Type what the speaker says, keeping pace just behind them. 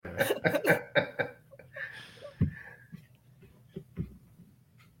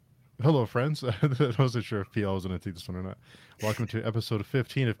hello, friends. I wasn't sure if PL was going to take this one or not. Welcome to episode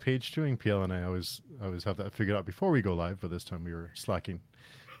 15 of Page Chewing. PL and I always have that figured out before we go live, but this time we were slacking.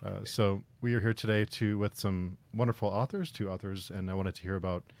 So we are here today with some wonderful authors, two authors, and I wanted to hear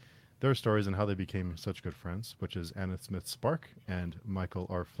about their stories and how they became such good friends, which is Anna Smith Spark and Michael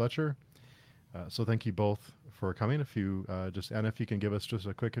R. Fletcher. So thank you both for coming. If you Anna, if you can give us just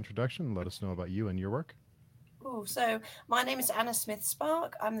a quick introduction and let us know about you and your work. Oh, so my name is Anna Smith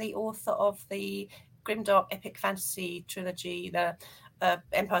Spark. I'm the author of the grimdark epic fantasy trilogy, the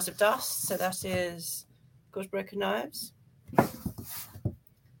Empires of Dust. So that is Gods, Broken Knives,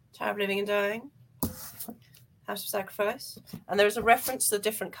 Tower of Living and Dying, House of Sacrifice. And there is a reference to a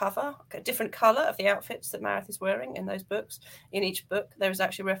different colour of the outfits that Mareth is wearing in those books. In each book, there is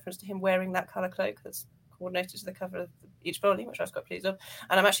actually a reference to him wearing that colour cloak that's coordinated to the cover of each volume, which I was quite pleased of.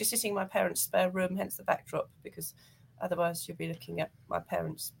 And I'm actually sitting in my parents' spare room, hence the backdrop, because otherwise you'll be looking at my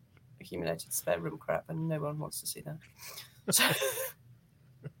parents' accumulated spare room crap, and no one wants to see that. So,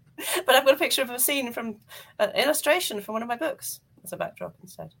 but I've got a picture of a scene from an illustration from one of my books as a backdrop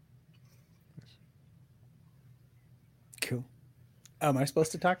instead. Cool. Am I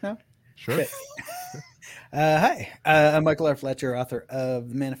supposed to talk now? Sure. Hi, I'm Michael R. Fletcher, author of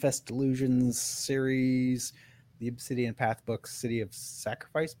the Manifest Delusions series, the Obsidian Path books, City of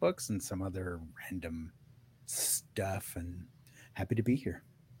Sacrifice books, and some other random stuff, and happy to be here.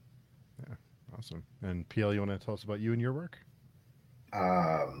 Yeah, awesome. And PL, you want to tell us about you and your work?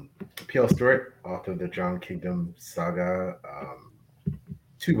 PL Stewart, author of the Drowned Kingdom saga.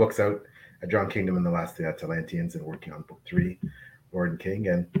 2 books out, A Drowned Kingdom and the Last of the Atalanteans, and working on book 3, Lord and King,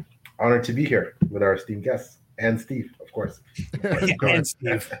 and honored to be here with our esteemed guests and Steve, of course. And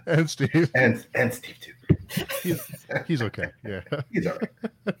Steve. And Steve. And Steve too. He's okay. Yeah. He's all right.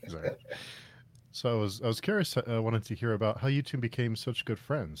 He's all right. So I was curious. I wanted to hear about how you two became such good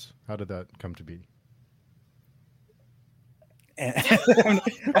friends. How did that come to be? I'm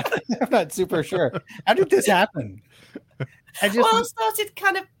not super sure. How did this happen? I started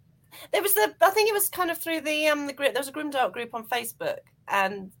kind of. I think it was kind of through the group. There was a Grimdark group on Facebook,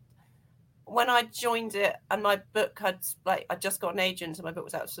 and when I joined it, and my book I just got an agent, and my book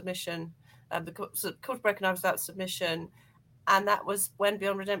was out of submission. The Gods, Broken Knives was out of submission, and that was when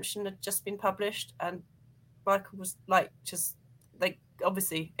Beyond Redemption had just been published, and Michael was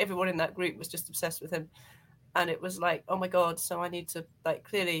obviously everyone in that group was just obsessed with him, and it was like, oh my god! So I need to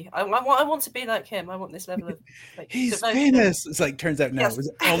clearly, I want to be like him. I want this level of he's famous. It's like turns out no, yes. It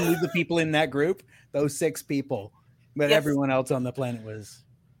was only the people in that group, those 6 people, but yes. Everyone else on the planet was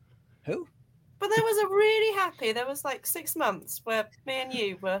who? But there was 6 months where me and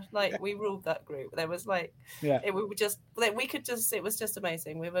you were we ruled that group. There was it was just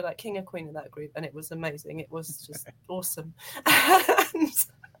amazing. We were like king and queen in that group, and it was amazing. It was just awesome.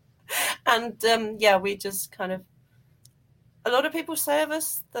 And we just kind of, a lot of people say of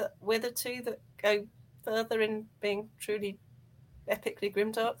us that we're the two that go further in being truly epically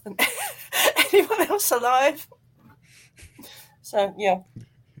grimdark than anyone else alive. So, yeah.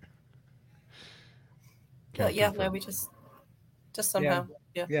 But we just somehow,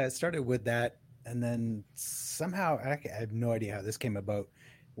 yeah. It started with that, and then somehow I have no idea how this came about.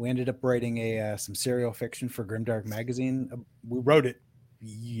 We ended up writing some serial fiction for Grimdark magazine. We wrote it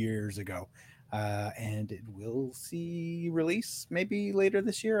years ago, and it will see release maybe later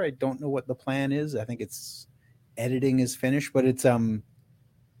this year. I don't know what the plan is. I think it's editing is finished, but it's 10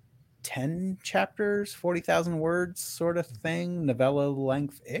 chapters, 40,000 words sort of thing, novella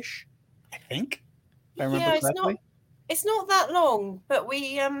length ish, I think. If I remember correctly. It's not that long, but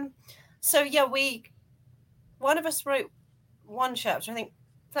we one of us wrote one chapter. I think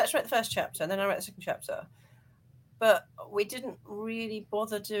Fletcher wrote the first chapter, and then I wrote the second chapter. But we didn't really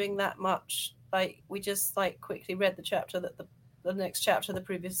bother doing that much. We just quickly read the chapter that the next chapter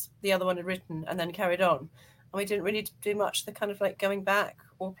the other one had written, and then carried on. And we didn't really do much the kind of going back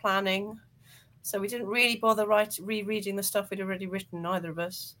or planning. So we didn't really bother rereading the stuff we'd already written, neither of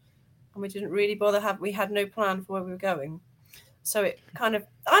us. And we didn't really bother we had no plan for where we were going. So it kind of,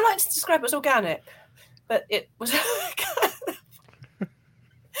 I like to describe it as organic, but it was kind of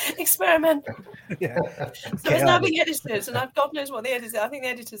experimental. Yeah. So it's now being edited, and God knows what the editor, I think the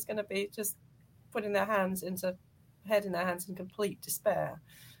editor's going to be just putting their head in their hands in complete despair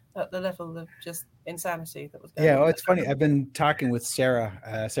at the level of just insanity that was going on. Yeah, it's funny. I've been talking with Sarah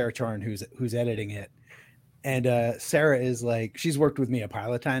Torn, who's editing it. And Sarah is she's worked with me a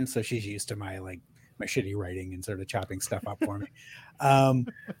pile of times, so she's used to my shitty writing and sort of chopping stuff up for me.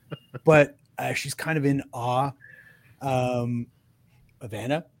 But she's kind of in awe of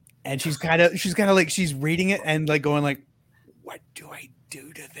Anna, and she's kind of she's reading it and going what do I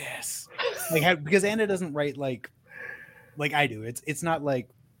do to this? Because Anna doesn't write like I do. It's not like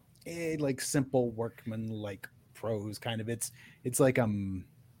simple workman like prose kind of. It's like I don't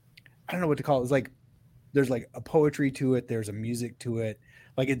know what to call it. It's like there's like a poetry to it. There's a music to it.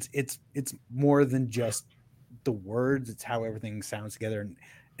 Like it's more than just the words. It's how everything sounds together. And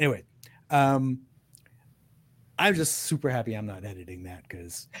anyway, I'm just super happy I'm not editing that,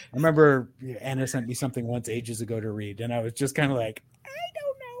 because I remember Anna sent me something once ages ago to read, and I was just kind of like, I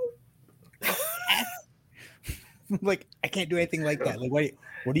don't know. Like, I can't do anything like that. Like,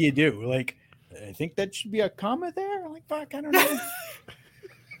 what do you do? Like, I think that should be a comma there. I'm like, fuck, I don't know.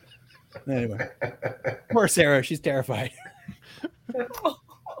 Anyway, poor Sarah, she's terrified.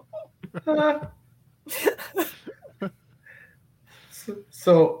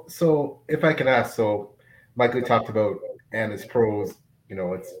 So if I can ask, so Michael talked about Anna's prose,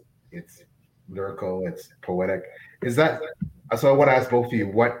 it's lyrical, it's poetic. Is that so? I want to ask both of you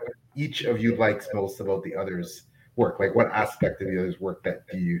what each of you likes most about the other's work. Like, what aspect of the other's work that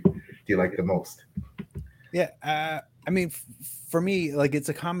do you like the most? Yeah, I mean, for me, like, it's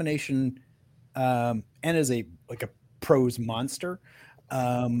a combination. Anna's a prose monster,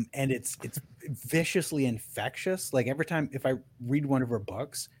 and it's viciously infectious. Like, every time if I read one of her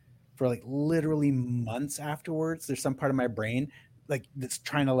books, for like literally months afterwards, there's some part of my brain like that's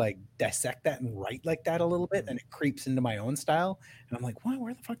trying to like dissect that and write like that a little bit, and it creeps into my own style, and I'm like, wow,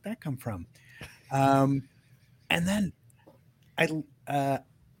 where the fuck that come from? And then I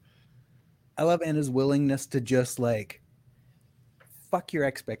love Anna's willingness to just like fuck your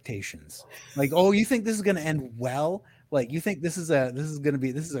expectations. Like, oh, you think this is going to end well? Like, you think this is a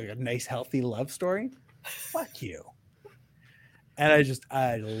nice, healthy love story? Fuck you. And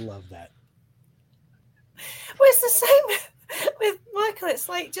I love that. Well, it's the same with Michael. It's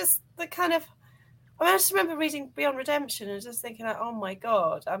like just the kind of, I just remember reading Beyond Redemption and just thinking like, oh my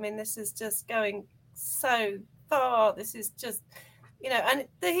God, I mean, this is just going so far. This is just, and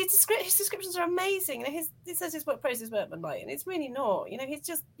his descriptions are amazing. He says his work praises workmanlike, and it's really not. He's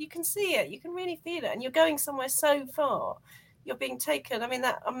just, you can see it, you can really feel it, and you're going somewhere so far. You're being taken. I mean,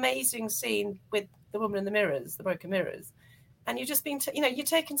 that amazing scene with the woman in the mirrors, the broken mirrors, and you're just being, you're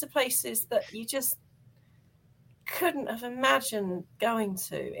taken to places that you just couldn't have imagined going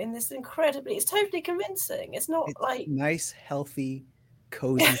to in this incredibly. It's totally convincing. It's not like nice, healthy,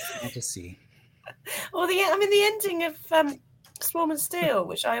 cozy fantasy. Well, the ending of Swarm and Steel,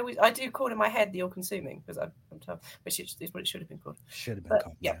 which I do call in my head the all-consuming, because which is what it should have been called. Should have been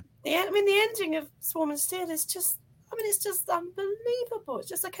called. Yeah. The ending of Swarm and Steel is just, it's just unbelievable. It's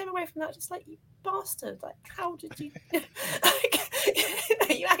just, I came away from that just like, you bastard! Like, how did you?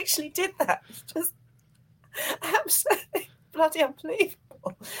 You actually did that. It's just absolutely bloody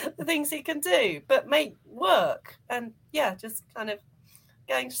unbelievable. The things he can do, but make work, and just kind of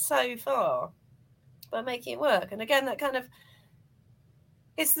going so far, but making it work. And again, that kind of,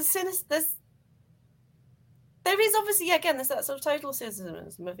 it's the sinister. There is obviously, again, there's that sort of total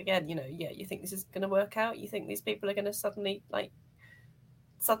cynicism of, again, you think this is going to work out. You think these people are going to suddenly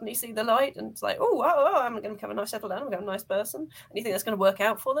see the light, and it's like, oh, I'm going to become a nice, settle down, I'm going to become a nice person. And you think that's going to work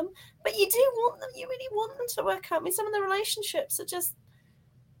out for them. But you do want them, you really want them to work out. I mean, some of the relationships are just,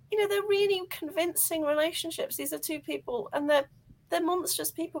 they're really convincing relationships. These are two people, and they're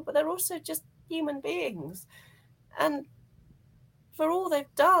monstrous people, but they're also just human beings. And for all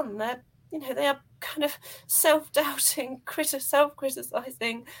they've done, they are kind of self-doubting,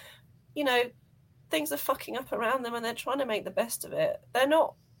 self-criticizing, things are fucking up around them, and they're trying to make the best of it. They're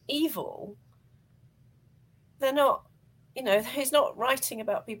not evil. They're not, he's not writing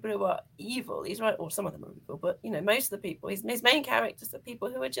about people who are evil. He's right, or some of them are evil, but, most of the people, his main characters are people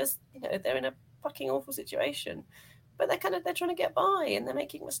who are just, they're in a fucking awful situation. But they're trying to get by, and they're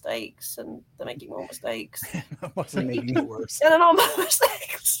making mistakes, and they're making more mistakes. Mostly making it worse. And a lot more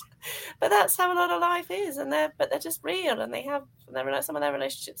mistakes. But that's how a lot of life is, but they're just real, and some of their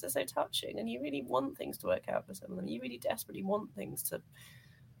relationships are so touching, and you really want things to work out for some of them. You really desperately want things to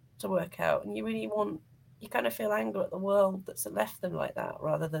work out, and you kind of feel anger at the world that's left them like that,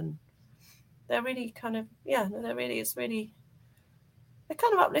 rather than they're really kind of they're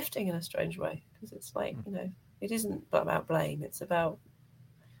kind of uplifting in a strange way, because it's like, it isn't about blame. It's about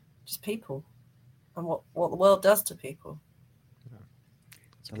just people and what the world does to people. Yeah.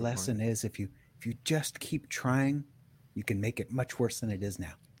 The lesson is, if you just keep trying, you can make it much worse than it is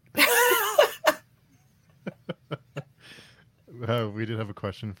now. We did have a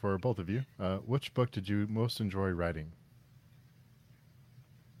question for both of you. Which book did you most enjoy writing?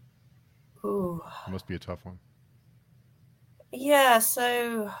 Ooh. It must be a tough one. Yeah,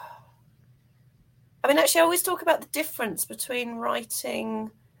 so I mean, actually, I always talk about the difference between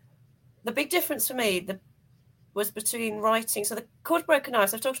writing. The big difference for me was between writing. So the Chord Broken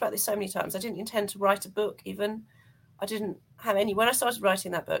Knives, I've talked about this so many times. I didn't intend to write a book even. I didn't have any. When I started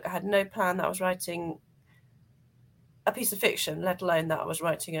writing that book, I had no plan that I was writing a piece of fiction, let alone that I was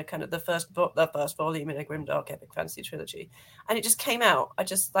writing a kind of the first volume in a grimdark epic fantasy trilogy. And it just came out. I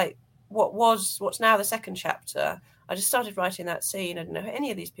just like what's now the second chapter. I just started writing that scene. I didn't know who any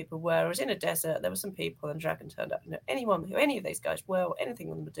of these people were. I was in a desert. There were some people, and a dragon turned up. I didn't know who any of these guys were, or anything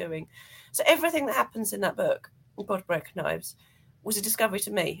them were doing. So everything that happens in that book, God Broken Knives, was a discovery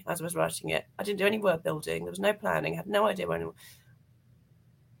to me as I was writing it. I didn't do any word building. There was no planning. I had no idea where anyone.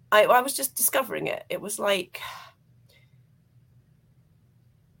 I was just discovering it. It was like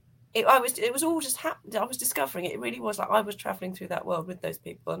it was all just happened. I was discovering it. It really was like I was traveling through that world with those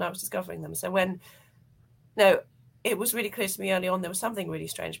people, and I was discovering them. So it was really clear to me early on there was something really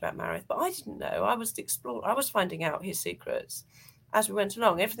strange about Marith, but I didn't know. I was finding out his secrets as we went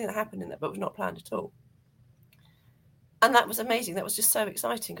along. Everything that happened in that book was not planned at all. And that was amazing. That was just so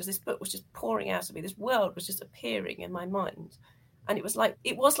exciting because this book was just pouring out of me. This world was just appearing in my mind. And it was like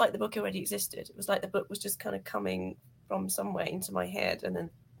the book already existed. It was like the book was just kind of coming from somewhere into my head and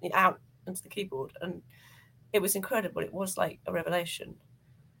then out into the keyboard. And it was incredible. It was like a revelation.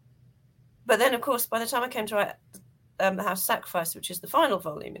 But then, of course, by the time I came to write The House of Sacrifice, which is the final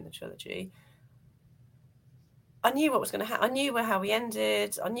volume in the trilogy, I knew what was going to happen. I knew how we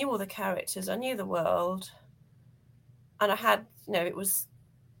ended. I knew all the characters. I knew the world. And I had, I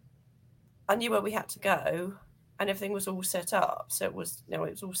knew where we had to go, and everything was all set up. So it was, it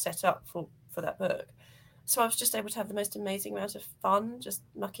was all set up for that book. So I was just able to have the most amazing amount of fun, just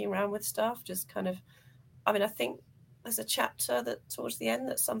mucking around with stuff, just kind of, I mean, I think there's a chapter that towards the end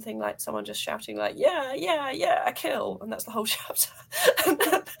that's something like someone just shouting like, yeah, I kill. And that's the whole chapter.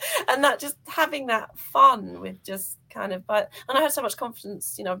 and that just having that fun with just kind of, and I had so much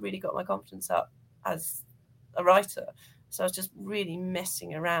confidence, I really got my confidence up as a writer. So I was just really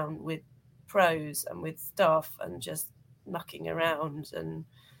messing around with prose and with stuff and just mucking around and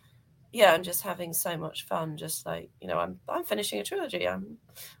just having so much fun. Just like, I'm finishing a trilogy. I'm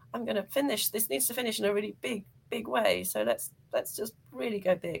going to finish. This needs to finish in a really big way. So let's just really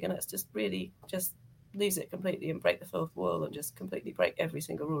go big and let's just really just lose it completely and break the fourth wall and just completely break every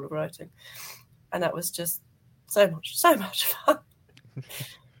single rule of writing. And that was just so much fun.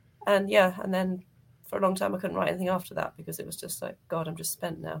 And then for a long time I couldn't write anything after that because it was just like, God, I'm just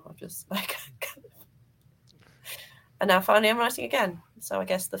spent now. I'm just like, and now finally I'm writing again. So I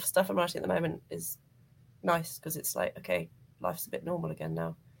guess the stuff I'm writing at the moment is nice because it's like, okay, life's a bit normal again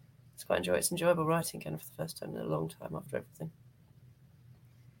now. It's enjoyable writing again for the first time in a long time after everything.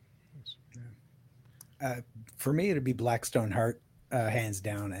 For me, it'd be Blackstone Heart, hands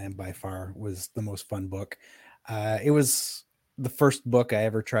down, and by far was the most fun book. It was the first book I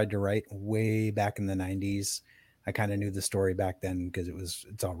ever tried to write way back in the 90s. I kind of knew the story back then because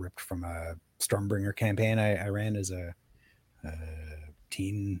it's all ripped from a Stormbringer campaign I ran as a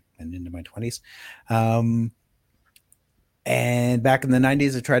teen and into my 20s. And back in the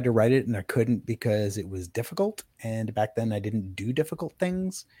 90s, I tried to write it and I couldn't because it was difficult. And back then I didn't do difficult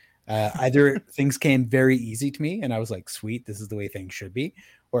things. Either things came very easy to me and I was like, sweet, this is the way things should be.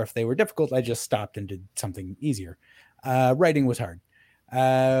 Or if they were difficult, I just stopped and did something easier. Writing was hard.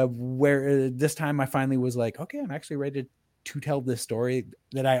 Where this time I finally was like, okay, I'm actually ready to tell this story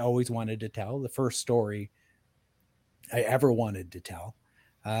that I always wanted to tell. The first story I ever wanted to tell.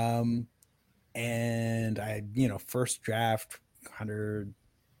 And I, first draft,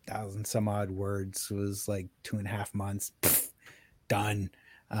 100,000 some odd words, was like 2.5 months, done.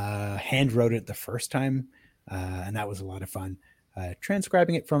 Hand wrote it the first time. And that was a lot of fun.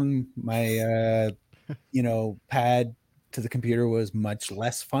 Transcribing it from my, pad to the computer was much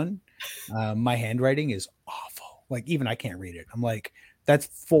less fun. My handwriting is awful. Like even I can't read it. I'm like, that's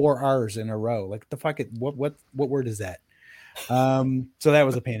 4 R's in a row. Like the fuck it. What word is that? So that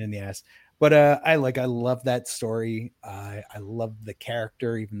was a pain in the ass. But I love that story. I love the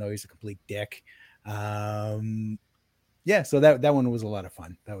character, even though he's a complete dick. So that one was a lot of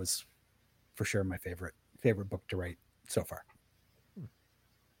fun. That was for sure my favorite book to write so far.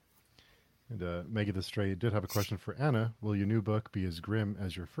 And Maggie the Stray did have a question for Anna. Will your new book be as grim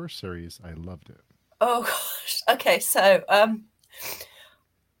as your first series? I loved it. Oh gosh. Okay, so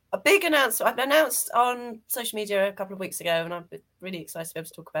a big announcement. I've announced on social media a couple of weeks ago, and I'm really excited to be able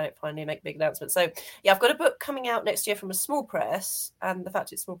to talk about it finally and make a big announcement. So I've got a book coming out next year from a small press, and the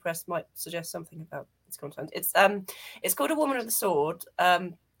fact it's small press might suggest something about its content. It's called A Woman of the Sword.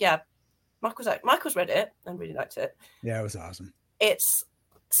 Michael's read it and really liked it. Yeah, it was awesome. It's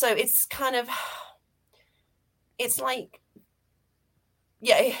kind of, it's like,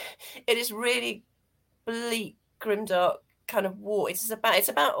 yeah, it is really bleak, grimdark kind of war. It's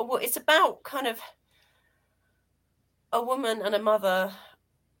about kind of a woman and a mother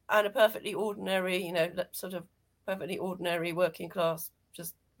and a perfectly ordinary, sort of perfectly ordinary working class,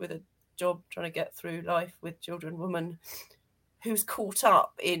 just with a job, trying to get through life with children, woman who's caught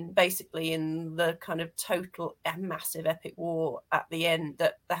up in the kind of total and massive epic war at the end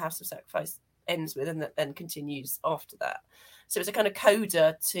that the House of Sacrifice ends with, and that then continues after that. So it's a kind of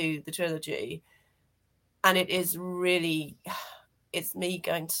coda to the trilogy, and it is really, it's me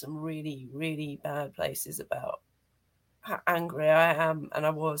going to some really, really bad places about how angry I am, and I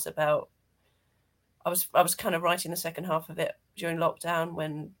was kind of writing the second half of it during lockdown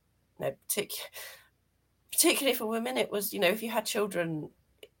when, particularly for women, it was, if you had children,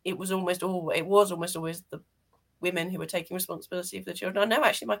 it was almost always the women who were taking responsibility for the children. I know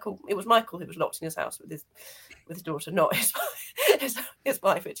actually it was Michael who was locked in his house with his daughter, not his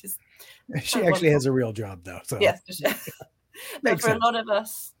wife, which is she actually has a real job though. So yes, but for sense. a lot of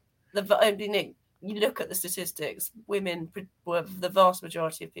us, you look at the statistics, women were the vast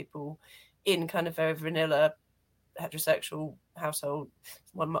majority of people in kind of very vanilla heterosexual household,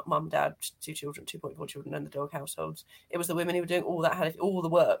 one mum, dad, 2 children, 2.4 children, and the dog households. It was the women who were doing all that, had all the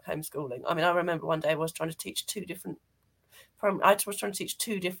work, homeschooling. I mean, I remember one day I was trying to teach 2 different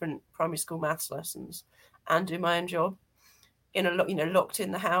primary school maths lessons and do my own job in locked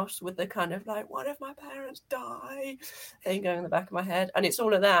in the house with the kind of like, what if my parents die thing going in the back of my head. And it's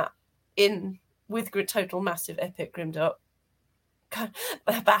all of that with total massive epic grimdark kind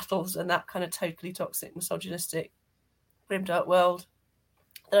of battles and that kind of totally toxic misogynistic grimdark world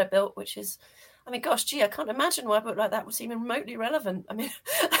that I built, which is, I mean, gosh, I can't imagine why a book like that was even remotely relevant. I mean,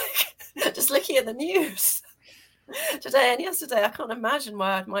 just looking at the news today and yesterday, I can't imagine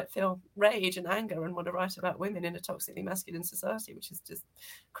why I might feel rage and anger and want to write about women in a toxically masculine society, which is just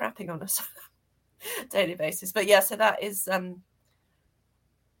crapping on us on a daily basis. But yeah, so that is,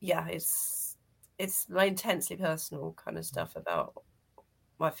 it's my intensely personal kind of stuff about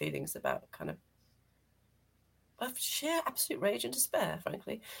my feelings about kind of sheer absolute rage and despair,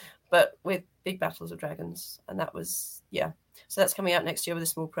 frankly, but with big battles of dragons. And that was, so that's coming out next year with a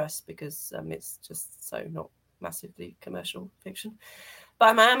small press because it's just so not massively commercial fiction.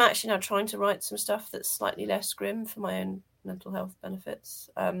 But I am actually now trying to write some stuff that's slightly less grim for my own mental health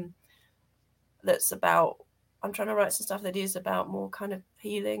benefits. That's about, I'm trying to write some stuff that is about more kind of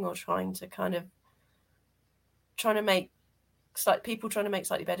healing, or trying to make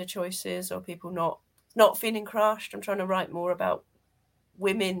slightly better choices, or people not feeling crushed. I'm trying to write more about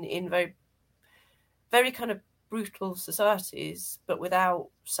women in very, very kind of brutal societies, but without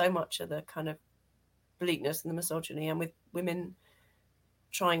so much of the kind of bleakness and the misogyny, and with women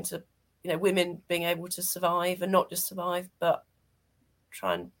trying to, women being able to survive, and not just survive, but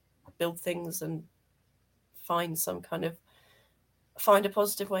try and build things and find a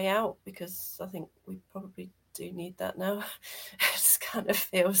positive way out, because I think we probably do need that now. It just kind of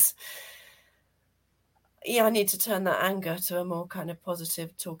feels, I need to turn that anger to a more kind of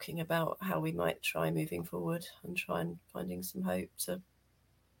positive talking about how we might try moving forward and try and finding some hope to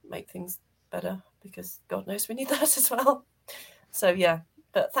make things better, because God knows we need that as well. So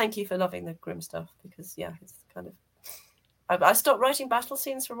but thank you for loving the grim stuff, because it's kind of, I stopped writing battle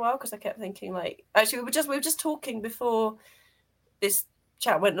scenes for a while because I kept thinking, like, actually we were just talking before this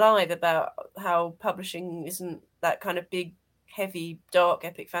chat went live about how publishing isn't that kind of big, heavy, dark,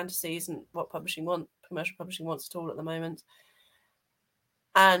 epic fantasy isn't what commercial publishing wants at all at the moment.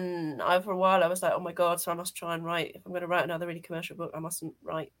 And for a while I was like, oh my God, so I must try and write, if I'm going to write another really commercial book, I mustn't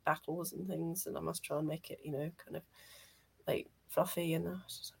write battles and things, and I must try and make it, kind of like fluffy. And I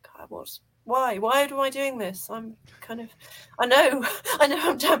was just like, God, why am I doing this? I'm kind of, I know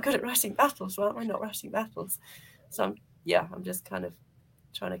I'm damn good at writing battles. Why am I not writing battles? So I'm just kind of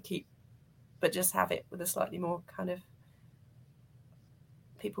trying to keep, but just have it with a slightly more kind of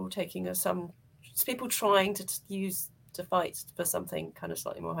people trying to fight for something kind of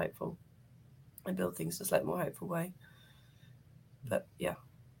slightly more hopeful and build things in a slightly more hopeful way. But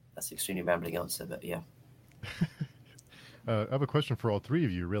that's an extremely rambling answer, but I have a question for all 3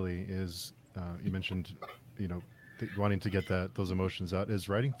 of you, really, is you mentioned, wanting to get those emotions out. Is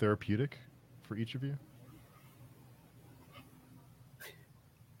writing therapeutic for each of you?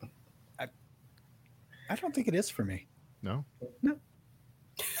 I don't think it is for me. No? None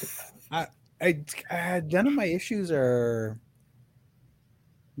of my issues are.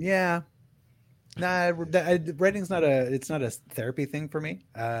 Writing's not a therapy thing for me.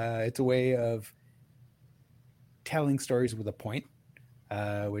 It's a way of telling stories with a point.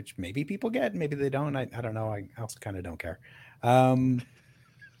 which maybe people get, maybe they don't. I don't know. I also kind of don't care.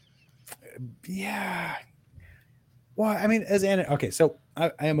 Yeah. Well, I mean, okay, so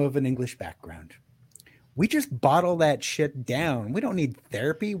I am of an English background. We just bottle that shit down. We don't need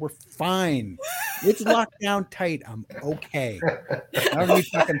therapy. We're fine. It's locked down tight. I'm okay. I don't need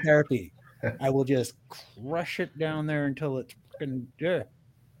fucking therapy. I will just crush it down there until it's fucking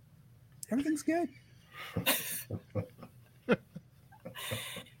everything's good.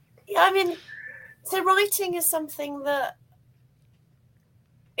 Yeah, I mean, so writing is something that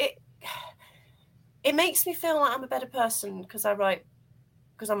it makes me feel like I'm a better person because I'm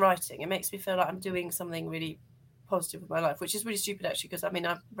writing. It makes me feel like I'm doing something really positive with my life, which is really stupid actually, because I mean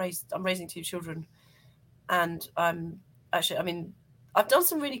I'm raising 2 children, and I've done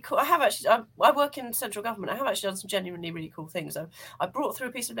some really cool. I work in central government. I have actually done some genuinely really cool things. I brought through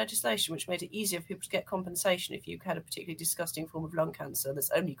a piece of legislation which made it easier for people to get compensation if you had a particularly disgusting form of lung cancer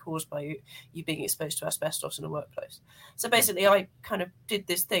that's only caused by you being exposed to asbestos in a workplace. So basically, I kind of did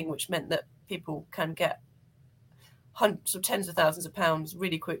this thing which meant that people can get hundreds of tens of thousands of pounds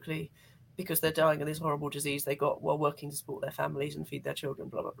really quickly because they're dying of this horrible disease they got while working to support their families and feed their children,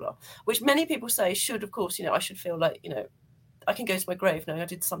 blah, blah, blah. Which many people say should, of course, I should feel like, I can go to my grave knowing I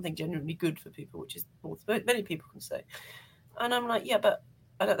did something genuinely good for people, which is more than many people can say. And I'm like, yeah, but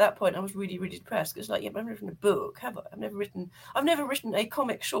and at that point I was really, really depressed because I've never written a book, have I? I've never written a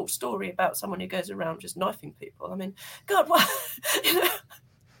comic short story about someone who goes around just knifing people. I mean, God, what?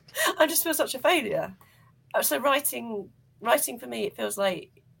 I just feel such a failure. So writing for me, it feels like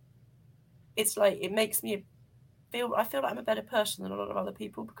it makes me I feel like I'm a better person than a lot of other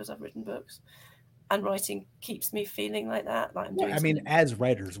people because I've written books, and writing keeps me feeling like that. Like I'm doing I mean, as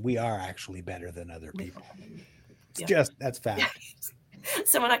writers, we are actually better than other people. That's fact. Yeah.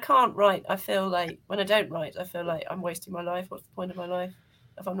 So when I can't write, I feel like when I don't write, I feel like I'm wasting my life. What's the point of my life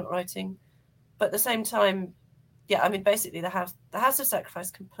if I'm not writing? But at the same time, yeah, I mean, basically the House of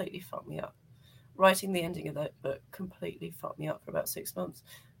Sacrifice completely fucked me up. Writing the ending of that book completely fucked me up for about 6 months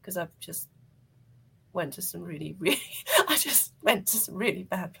because I've just went to some really, really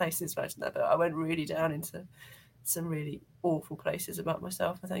bad places writing that book. I went really down into some really awful places about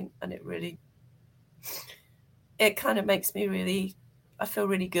myself, I think, and it kind of makes me I feel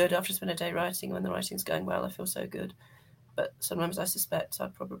really good after spending a day writing. When the writing's going well, I feel so good. But sometimes I suspect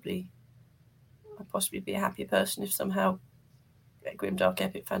I'd possibly be a happier person if somehow grimdark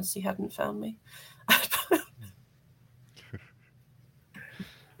epic fantasy hadn't found me.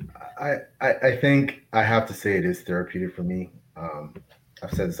 I think I have to say it is therapeutic for me.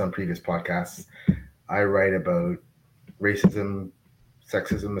 I've said this on previous podcasts. I write about racism,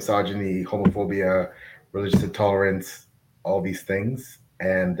 sexism, misogyny, homophobia, religious intolerance, all these things.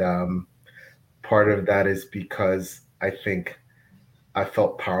 And part of that is because I think I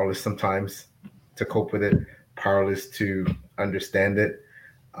felt powerless sometimes to cope with it, powerless to understand it,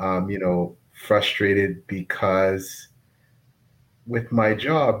 frustrated because with my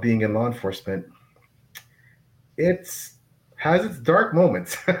job being in law enforcement, has its dark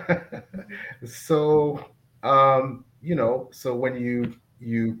moments. So, so when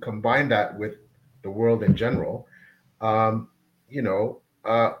you combine that with the world in general, what are you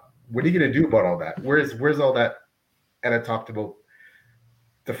going to do about all that? Where's all that? And I talked about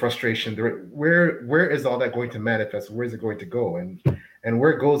the frustration. Where is all that going to manifest? Where is it going to go? And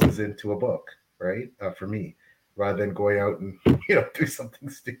where it goes is into a book, right? For me, rather than going out and do something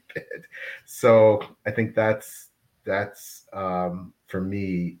stupid. So I think that's for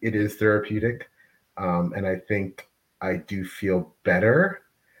me, it is therapeutic, and I think I do feel better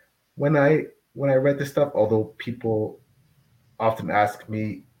when I read this stuff. Although people often ask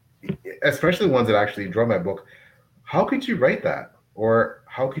me, especially ones that actually enjoy my book, how could you write that, or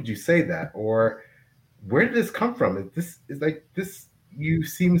how could you say that, or where did this come from? This is like this. You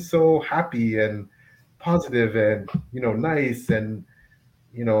seem so happy and positive and nice and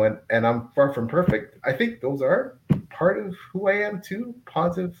and I'm far from perfect. I think those are part of who I am too.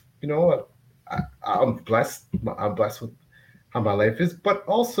 Positive, I'm blessed. I'm blessed with how my life is, but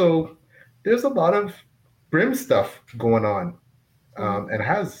also there's a lot of grim stuff going on, and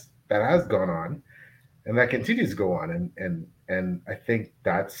that has gone on, and that continues to go on, and I think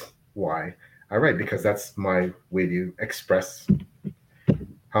that's why I write, because that's my way to express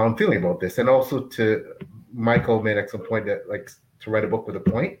how I'm feeling about this, and also to Michael made an excellent point that to write a book with a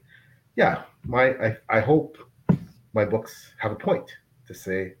point. Yeah, I hope my books have a point to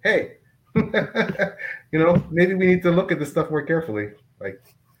say, hey, maybe we need to look at this stuff more carefully. All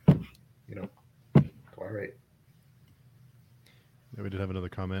right. Yeah, we did have another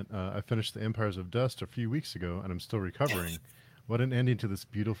comment. I finished The Empires of Dust a few weeks ago, and I'm still recovering. What an ending to this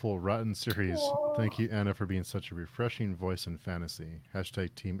beautiful Rotten series. Aw. Thank you, Anna, for being such a refreshing voice in fantasy.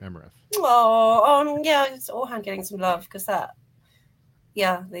 Hashtag Team Emerith. Yeah, it's Orhan getting some love because the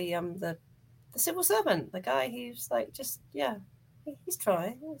civil servant, the guy who's like he's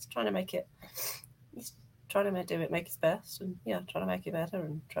trying to make it. He's trying to make his best, and trying to make it better,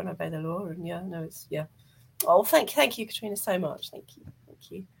 and trying to obey the law, and Oh, thank you, Katrina, so much. Thank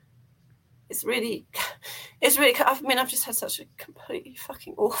you. It's really. I mean, I've just had such a completely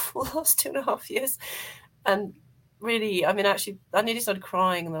fucking awful last 2.5 years, and really, I mean, actually, I nearly started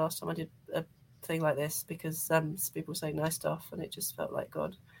crying the last time I did a thing like this because people saying nice stuff, and it just felt like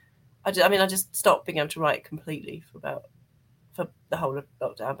God. I just stopped being able to write completely for the whole of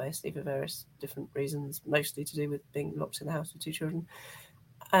lockdown, basically, for various different reasons, mostly to do with being locked in the house with 2 children,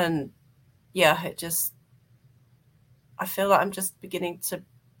 and I feel like I'm just beginning to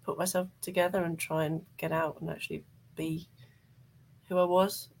put myself together and try and get out and actually be who I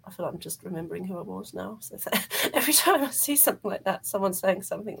was. I feel like I'm just remembering who I was now. So every time I see something like that, someone saying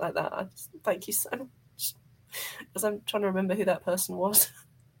something like that, I just thank you so much because I'm trying to remember who that person was.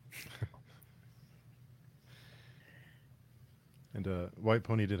 And White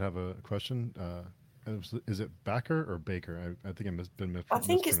Pony did have a question. Is it Backer or Baker? I think I've been mispronounced. I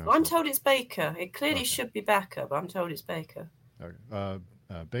think I'm told it's Baker. It clearly should be Backer, but I'm told it's Baker. Okay.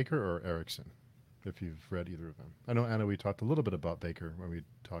 Baker or Erickson, if you've read either of them. I know, Anna, we talked a little bit about Baker when we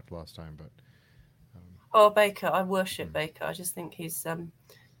talked last time, but... Baker. I worship Baker. I just think he's...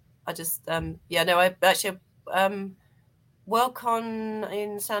 Worldcon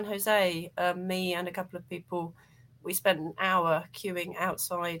in San Jose, me and a couple of people, we spent an hour queuing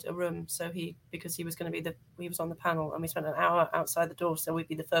outside a room. Because he was going to be he was on the panel, and we spent an hour outside the door, so we'd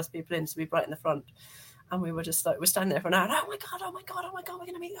be the first people in, so we'd be right in the front. And we were just like, we're standing there for an hour. Oh my god, we're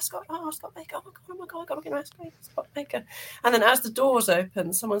going to meet Scott Baker. Oh my god, we're going to meet Scott Baker. And then as the doors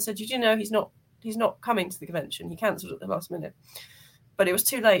opened, someone said, "Did you know he's not coming to the convention? He cancelled at the last minute." But it was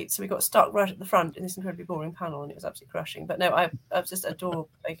too late, so we got stuck right at the front in this incredibly boring panel, and it was absolutely crushing. But no, I just adore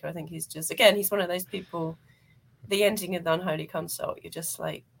Baker. I think he's he's one of those people. The ending of the Unholy Consult, you're just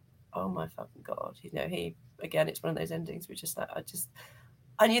like, oh my fucking god, it's one of those endings which is like,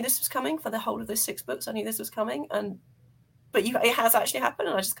 I knew this was coming for the whole of those 6 books. I knew this was coming, but it has actually happened,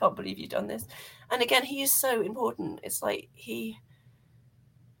 and I just can't believe you've done this. And again, he is so important. It's like to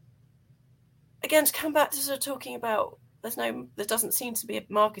come back to sort of talking about there doesn't seem to be a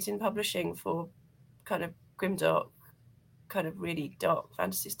market in publishing for kind of grimdark, kind of really dark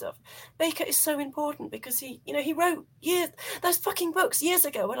fantasy stuff. Baker is so important because he wrote those fucking books years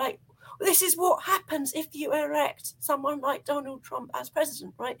ago were like, this is what happens if you elect someone like Donald Trump as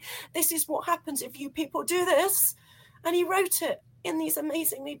president, right? This is what happens if you people do this. And he wrote it in these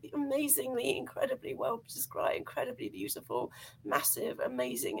amazingly, incredibly well described, incredibly beautiful, massive,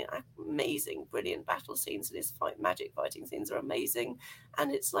 amazing, brilliant battle scenes. And his magic fighting scenes are amazing.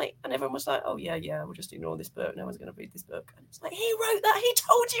 And it's like, and everyone was like, oh yeah, we'll just ignore this book. No one's going to read this book. And it's like, he wrote that. He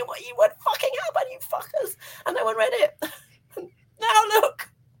told you what you would fucking happen, you fuckers. And no one read it. Now look.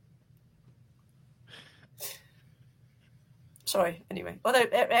 Sorry, anyway. Although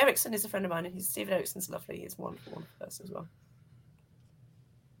Erickson is a friend of mine, and Stephen Erickson's lovely. He's a wonderful person as well.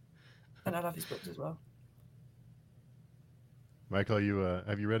 And I love his books as well. Michael,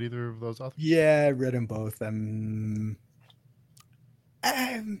 have you read either of those authors? Yeah, I read them both.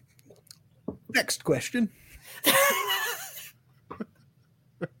 Next question.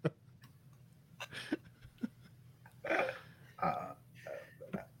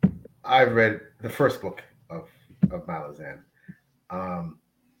 I've read the first book of Malazan.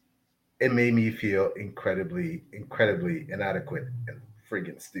 It made me feel incredibly inadequate and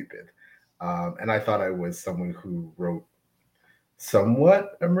friggin' stupid. And I thought I was someone who wrote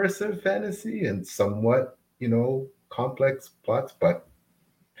somewhat immersive fantasy and somewhat, complex plots, but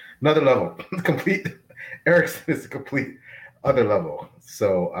another level. Erickson is a complete other level.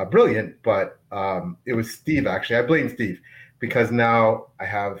 So brilliant, but it was Steve, actually. I blame Steve because now I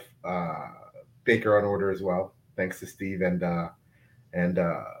have Baker on order as well, thanks to Steve and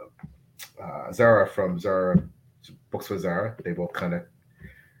Zara from Zara Books with Zara. They both kind of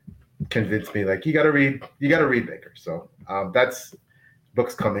convinced me, like, you got to read Baker. So that's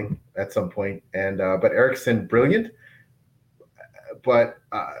book's coming at some point. And but Erickson, brilliant. But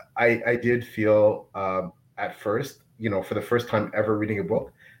I did feel at first, for the first time ever reading a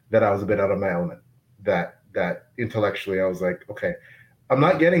book, that I was a bit out of my element. That intellectually I was like, okay, I'm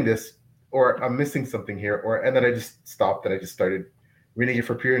not getting this, or I'm missing something here, and then I just stopped and I just started reading it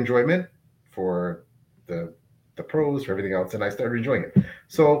for pure enjoyment, for the prose, for everything else, and I started enjoying it.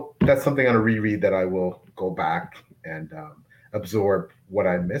 So that's something on a reread that I will go back and absorb what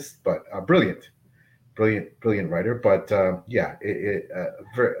I missed. But brilliant writer. But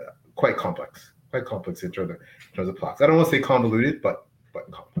very, quite complex in terms of plots. I don't want to say convoluted, but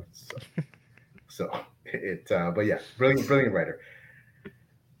complex. So but yeah, brilliant writer.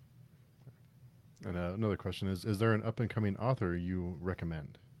 And another question is there an up and coming author you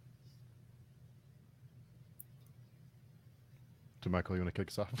recommend? So Michael, you want to kick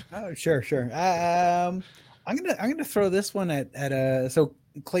us off? Oh, sure. I'm gonna throw this one at so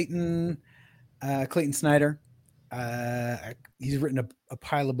Clayton Snyder. He's written a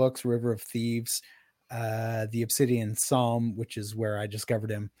pile of books: River of Thieves, The Obsidian Psalm, which is where I discovered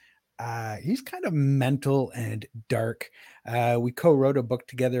him. He's kind of mental and dark. We co-wrote a book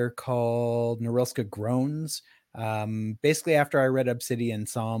together called Norilska Groans. Basically, after I read Obsidian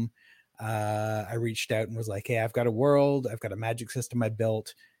Psalm, I reached out and was like, hey, I've got a world, I've got a magic system I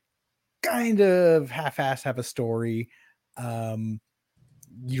built, kind of half-assed, have a story.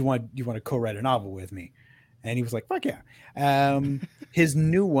 You want to co-write a novel with me? And he was like, fuck yeah. His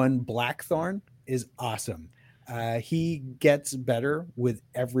new one, Blackthorn, is awesome. He gets better with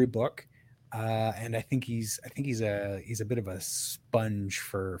every book. And I think he's a bit of a sponge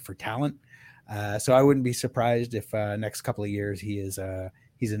for talent. So I wouldn't be surprised if next couple of years he's a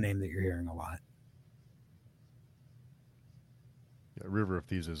name that you're hearing a lot. Yeah, River of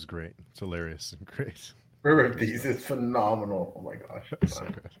Thieves is great. It's hilarious and great. River of Thieves is phenomenal. Oh my gosh. So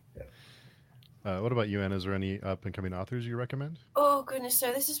good. Yeah. What about you, Anna? Is there any up and coming authors you recommend? Oh goodness,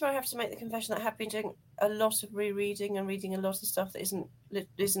 so this is where I have to make the confession that I have been doing a lot of rereading and reading a lot of stuff that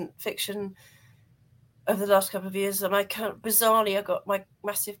isn't fiction over the last couple of years. And bizarrely, I got my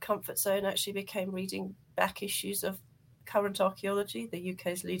massive comfort zone actually became reading back issues of Current Archaeology, the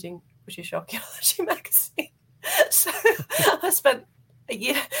UK's leading British archaeology magazine. So I spent a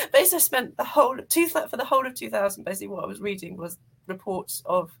year, basically I spent the whole of 2000, basically what I was reading was reports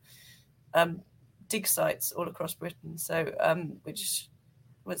of dig sites all across Britain. So which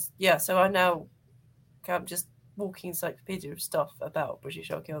was, so I'm just walking encyclopedia of stuff about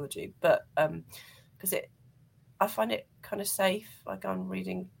British archaeology, but because I find it kind of safe. Like I'm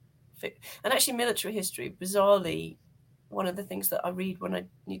reading, and actually military history, bizarrely, one of the things that I read when I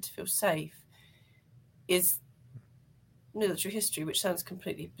need to feel safe is military history, which sounds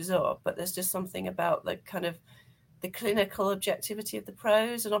completely bizarre, but there's just something about the kind of the clinical objectivity of the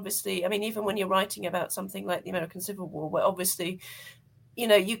prose. And obviously, I mean, even when you're writing about something like the American Civil War, where obviously,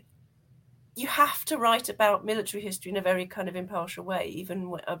 you have to write about military history in a very kind of impartial way,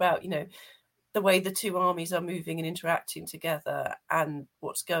 even about, the way the two armies are moving and interacting together and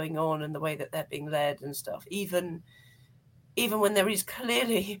what's going on and the way that they're being led and stuff, even when there is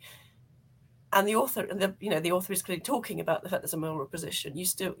clearly, and the author is clearly talking about the fact there's a moral position,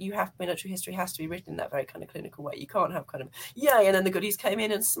 military history has to be written in that very kind of clinical way. You can't have kind of, and then the goodies came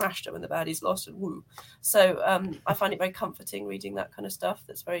in and smashed them and the baddies lost and woo. So I find it very comforting reading that kind of stuff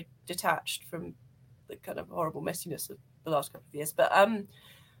that's very detached from the kind of horrible messiness of the last couple of years. But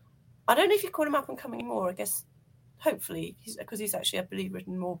I don't know if you call him up and coming more. I guess hopefully because he's actually, I believe,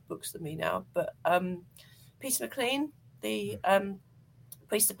 written more books than me now. But Peter McLean, the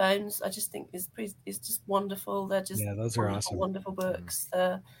Priest of Bones, I just think is just wonderful. They're just those are awesome, wonderful books.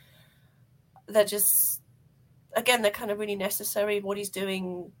 They're just, again, they're kind of really necessary. What he's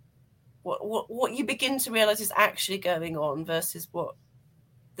doing, what you begin to realize is actually going on versus what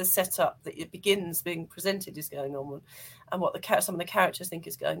the setup that it begins being presented is going on, and what some of the characters think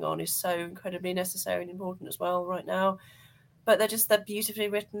is going on is so incredibly necessary and important as well right now. But they're beautifully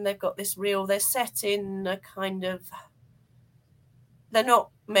written. They've got this they're set in a kind of, they're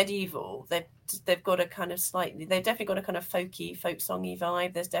not medieval. They've got a kind of they've definitely got a kind of folk songy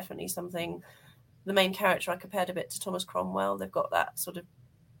vibe. There's definitely something, the main character I compared a bit to Thomas Cromwell. They've got that sort of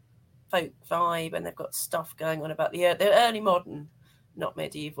folk vibe, and they've got stuff going on about the early modern, not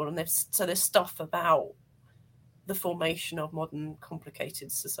medieval, and there's stuff about the formation of modern complicated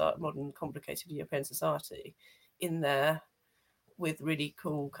European society in there with really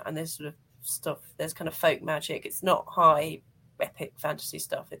cool, and there's sort of stuff, there's kind of folk magic. It's not high epic fantasy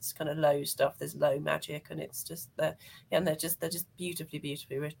stuff, it's kind of low stuff, there's low magic, and it's just and they're just beautifully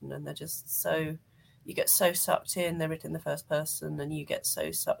written, and they're just so, you get so sucked in. They're written in the first person, and you get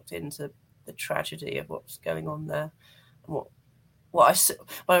so sucked into the tragedy of what's going on there, and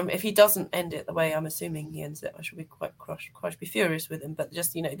if he doesn't end it the way I'm assuming he ends it, I should be quite be furious with him. But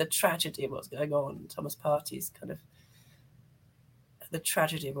just, the tragedy of what's going on, Thomas Party's kind of the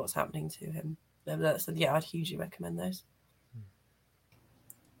tragedy of what's happening to him. So I'd hugely recommend those.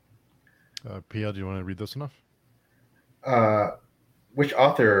 PL, do you want to read this enough? which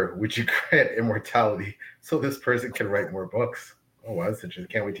author would you grant immortality so this person can write more books? Oh, wow, that's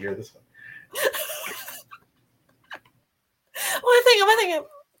interesting. Can't wait to hear this one. Well, I think,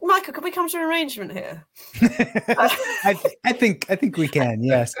 Michael, can we come to an arrangement here? I think we can.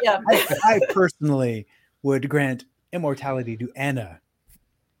 Yes. Yeah. I personally would grant immortality to Anna,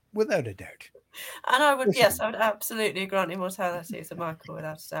 without a doubt. And I would absolutely grant immortality to Michael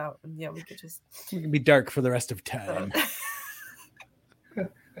without a doubt. And yeah, we can be dark for the rest of time.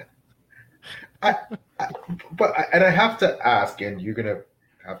 I have to ask, and you're gonna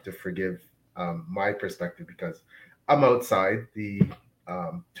have to forgive my perspective because I'm outside the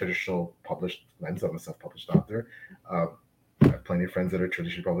traditional published lens. I'm a self-published author. I have plenty of friends that are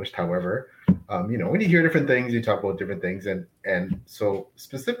traditionally published. However, when you hear different things, you talk about different things, and so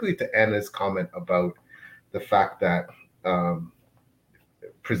specifically to Anna's comment about the fact that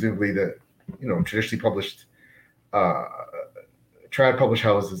presumably the traditionally published trad published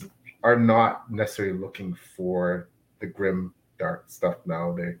houses are not necessarily looking for the grim dark stuff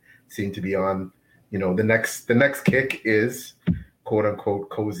now. They seem to be on, the next kick is quote unquote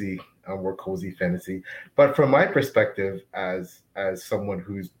cozy, more cozy fantasy. But from my perspective, as someone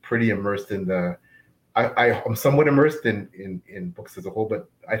who's pretty immersed in I'm somewhat immersed in books as a whole, but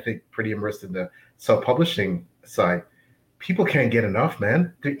I think pretty immersed in the self-publishing side. People can't get enough,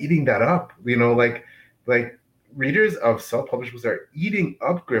 man. They're eating that up. Like readers of self-published books are eating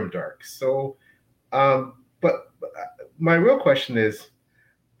up grimdark. So, but my real question is,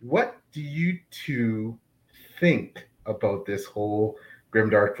 what do you two think about this whole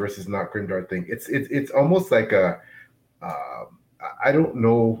grimdark versus not grimdark thing? It's almost like I don't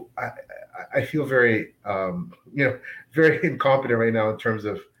know. I feel very very incompetent right now in terms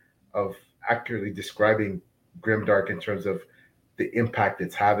of accurately describing grimdark in terms of the impact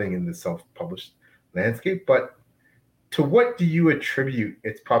it's having in the self-published landscape. But to what do you attribute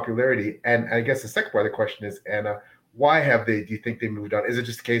its popularity? And I guess the second part of the question is, Anna, why do you think they moved on? Is it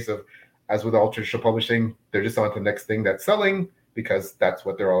just a case of, as with all traditional publishing, they're just on to the next thing that's selling because that's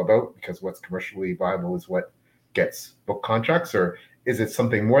what they're all about, because what's commercially viable is what gets book contracts? Or is it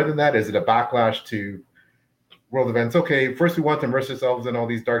something more than that? Is it a backlash to world events? Okay, first we want to immerse ourselves in all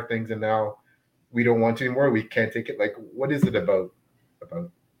these dark things, and now we don't want to anymore. We can't take it. Like, what is it about?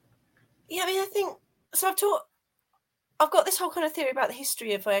 Yeah, I mean, I think so. I've got this whole kind of theory about the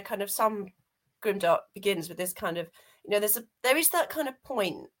history of where kind of some grimdark begins with this kind of, there is that kind of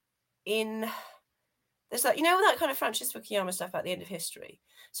point there's that, that kind of Francis Fukuyama stuff at the end of history.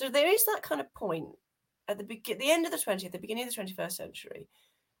 So there is that kind of point at the end of the 20th, the beginning of the 21st century,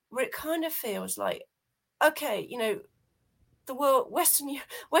 where it kind of feels like, okay, the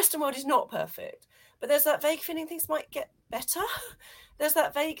Western world is not perfect, but there's that vague feeling things might get better. There's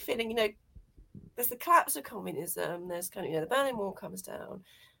that vague feeling, there's the collapse of communism. There's kind of, the Berlin Wall comes down.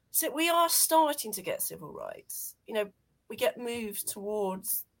 So we are starting to get civil rights. We get moved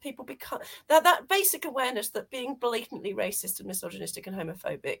towards people become that basic awareness that being blatantly racist and misogynistic and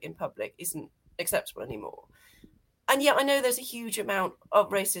homophobic in public isn't acceptable anymore. And yet I know there's a huge amount of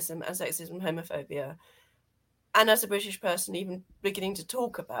racism and sexism and homophobia. And as a British person, even beginning to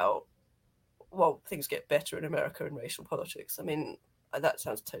talk about, well, things get better in America in racial politics. I mean, that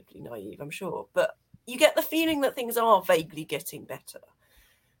sounds totally naive, I'm sure. But you get the feeling that things are vaguely getting better.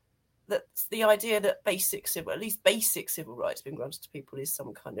 That's the idea that at least basic civil rights being granted to people is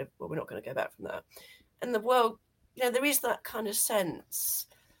some kind of, well, we're not going to go back from that. And the world, there is that kind of sense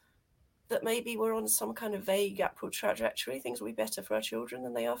that maybe we're on some kind of vague upward trajectory. Things will be better for our children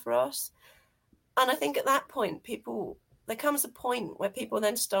than they are for us. And I think at that point, there comes a point where people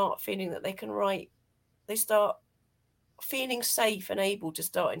then start feeling that they can write. They start feeling safe and able to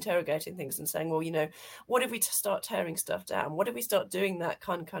start interrogating things and saying, well, what if we start tearing stuff down? What if we start doing that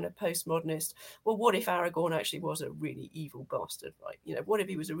kind of postmodernist? Well, what if Aragorn actually was a really evil bastard, right? What if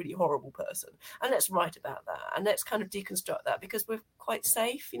he was a really horrible person? And let's write about that, and let's kind of deconstruct that, because we're quite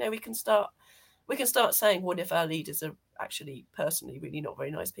safe. We can start saying, what if our leaders are actually personally really not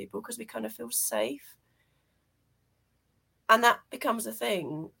very nice people, because we kind of feel safe. And that becomes a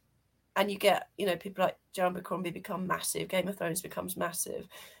thing. And you get, people like Joanne Abercrombie become massive. Game of Thrones becomes massive,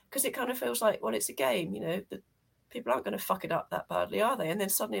 because it kind of feels like, well, it's a game, that people aren't going to fuck it up that badly, are they? And then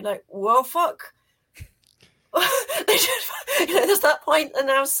suddenly, like, whoa, fuck. There's that point, and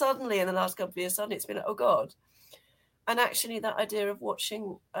now suddenly, in the last couple of years, suddenly it's been like, oh God. And actually, that idea of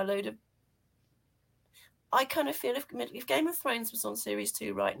watching a load of I kind of feel if Game of Thrones was on series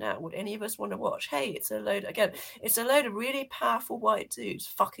 2 right now, would any of us want to watch? Hey, it's a load of really powerful white dudes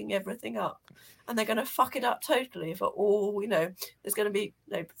fucking everything up, and they're going to fuck it up totally for all, there's going to be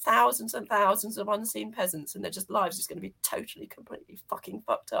thousands and thousands of unseen peasants, and their just lives is going to be totally, completely fucking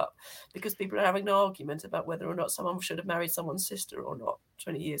fucked up because people are having an argument about whether or not someone should have married someone's sister or not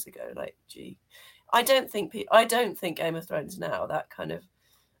 20 years ago. Like, gee, I don't think Game of Thrones now, that kind of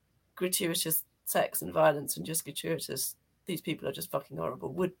gratuitous sex and violence and just gratuitous, these people are just fucking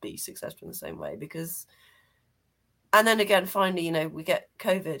horrible, would be successful in the same way. Because, and then again, finally, we get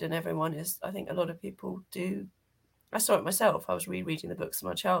COVID and everyone is, I think a lot of people do. I saw it myself. I was rereading the books of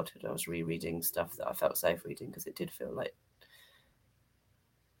my childhood. I was rereading stuff that I felt safe reading because it did feel like,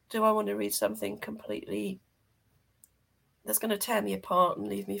 do I want to read something completely that's going to tear me apart and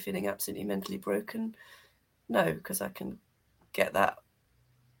leave me feeling absolutely mentally broken? No, because I can get that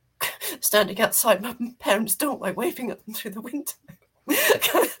standing outside my parents' doorway, waving at them through the window.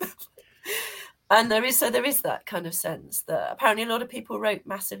 And there is that kind of sense that apparently a lot of people wrote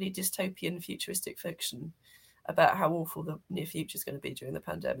massively dystopian futuristic fiction about how awful the near future is going to be during the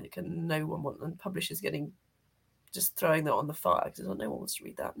pandemic, and publishers just throwing that on the fire because no one wants to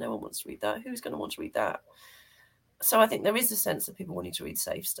read that. No one wants to read that. Who's going to want to read that? So I think there is a sense of people wanting to read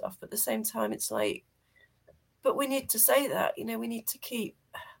safe stuff, but at the same time, it's like, but we need to say that, we need to keep.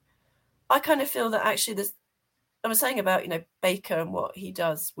 I kind of feel that actually I was saying about, Baker and what he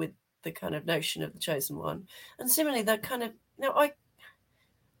does with the kind of notion of the chosen one. And similarly, that kind of,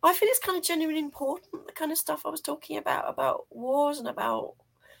 I feel it's kind of genuinely important, the kind of stuff I was talking about wars and about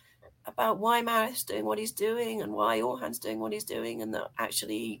why Mareth's doing what he's doing and why Orhan's doing what he's doing and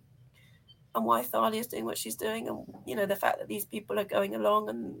why Thalia's doing what she's doing. And, the fact that these people are going along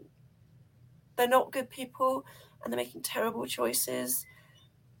and they're not good people and they're making terrible choices.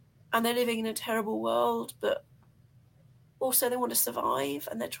 And they're living in a terrible world, but also they want to survive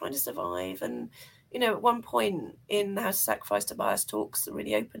and they're trying to survive. And, at one point in the House of Sacrifice, Tobias talks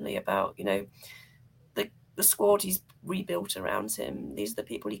really openly about, the squad he's rebuilt around him. These are the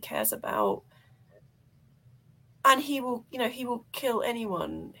people he cares about. And he will kill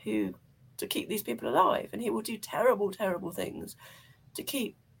anyone to keep these people alive. And he will do terrible, terrible things to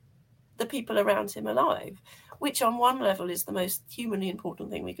keep the people around him alive, which on one level is the most humanly important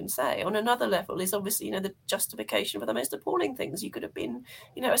thing we can say. On another level is obviously, the justification for the most appalling things. You could have been,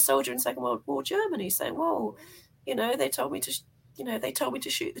 a soldier in Second World War Germany saying, well, they told me to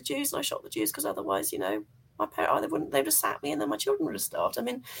shoot the Jews and I shot the Jews because otherwise, my parents, they'd have sat me and then my children would have starved. I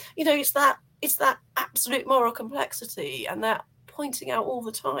mean, it's that absolute moral complexity and that pointing out all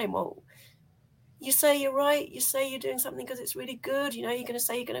the time, well, you say you're right. You say you're doing something because it's really good. You're going to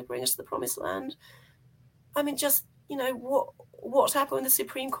say you're going to bring us to the promised land. I mean, just, what happened in the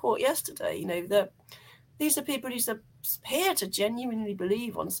Supreme Court yesterday? These are people who appear to genuinely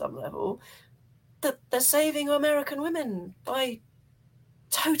believe on some level that they're saving American women by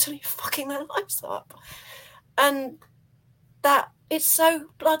totally fucking their lives up. And that it's so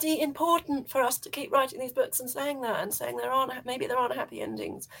bloody important for us to keep writing these books and saying that and saying maybe there aren't happy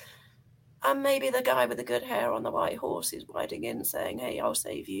endings. And maybe the guy with the good hair on the white horse is riding in saying, hey, I'll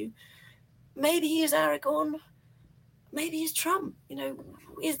save you. Maybe he's Aragorn. Maybe he's Trump.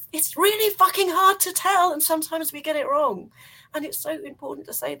 It's really fucking hard to tell. And sometimes we get it wrong. And it's so important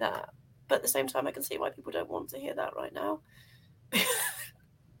to say that. But at the same time, I can see why people don't want to hear that right now.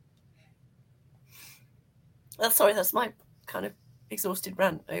 That's my kind of exhausted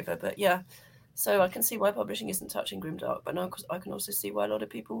rant over. But yeah, so I can see why publishing isn't touching Grimdark. But now I can also see why a lot of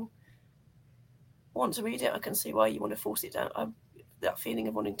people want to read it. I can see why you want to force it down. That feeling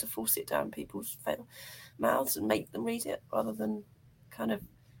of wanting to force it down people's mouths and make them read it rather than kind of.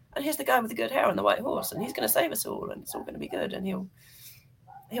 And here's the guy with the good hair on the white horse, and he's going to save us all, and it's all going to be good, and he'll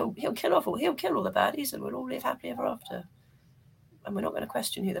kill all the baddies, and we'll all live happily ever after. And we're not going to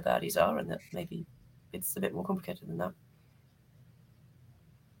question who the baddies are, and that maybe it's a bit more complicated than that.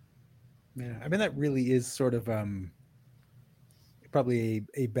 Yeah, I mean that really is sort of probably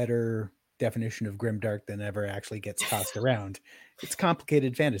a better definition of grimdark than ever actually gets tossed around. It's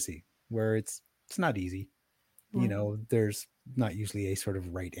complicated fantasy where it's not easy. There's not usually a sort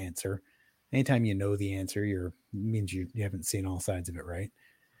of right answer. Anytime you know the answer, means you haven't seen all sides of it, right?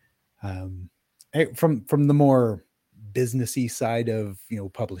 From the more businessy side of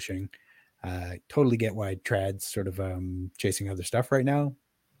publishing, totally get why Trad's sort of chasing other stuff right now.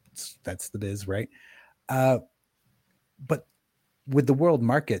 That's the biz, right? But with the world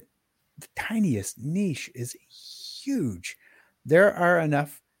market, the tiniest niche is huge. There are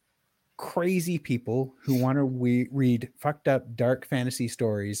enough crazy people who want to read fucked up dark fantasy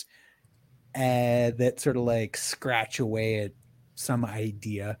stories that sort of like scratch away at some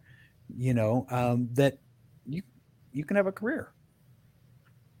idea, that you can have a career.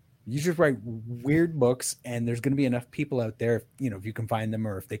 You just write weird books, and there's going to be enough people out there, if you can find them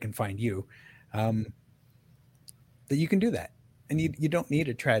or if they can find you, that you can do that. And you don't need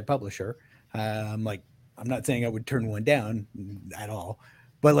a trad publisher. I'm not saying I would turn one down at all,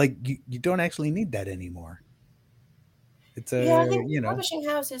 but like you don't actually need that anymore. It's I think publishing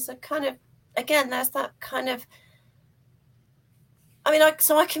houses are kind of, again, there's that kind of, I mean, I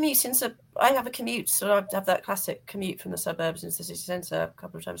commute I have a commute, so I have that classic commute from the suburbs into the city centre a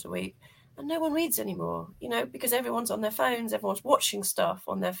couple of times a week, and no one reads anymore, because everyone's on their phones, everyone's watching stuff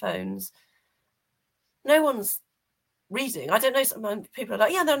on their phones. No one's reading. I don't know, some people are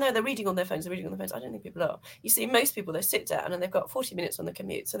like, yeah, no, they're reading on their phones, I don't think people are. You see, most people, they sit down and they've got 40 minutes on the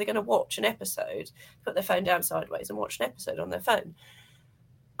commute, so they're going to watch an episode, put their phone down sideways and watch an episode on their phone.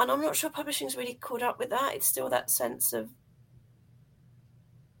 And I'm not sure publishing's really caught up with that. It's still that sense of,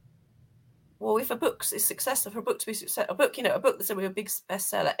 well, if a book is successful, for a book to be successful, a book that's going to be a big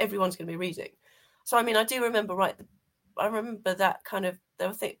bestseller, everyone's going to be reading. So, I mean, I do remember, I remember that kind of,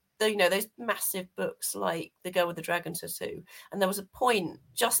 those massive books like The Girl with the Dragon Tattoo. And there was a point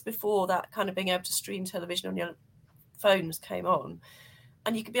just before that kind of being able to stream television on your phones came on,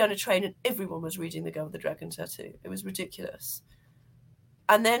 and you could be on a train and everyone was reading The Girl with the Dragon Tattoo. It was ridiculous.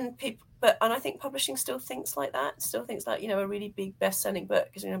 And then and I think publishing still thinks like that. Still thinks like, a really big best-selling book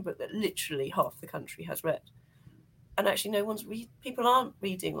is a book that literally half the country has read. And actually people aren't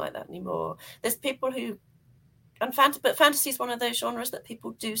reading like that anymore. There's people who, but fantasy is one of those genres that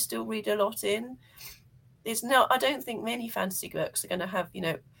people do still read a lot in. I don't think many fantasy books are going to have,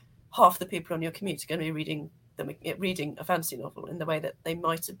 half the people on your commute are going to be reading a fantasy novel in the way that they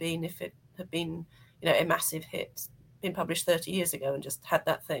might have been if it had been, a massive hit, been published 30 years ago and just had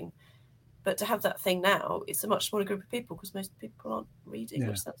that thing. But to have that thing now, it's a much smaller group of people because most people aren't reading,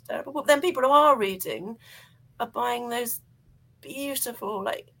 which sounds terrible. But then people who are reading are buying those beautiful,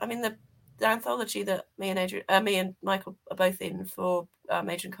 the anthology that me and Michael are both in for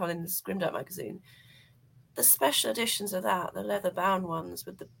Adrian Collins' Grimdark magazine. The special editions of that, the leather-bound ones,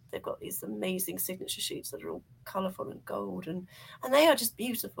 they've got these amazing signature sheets that are all colourful and gold, and they are just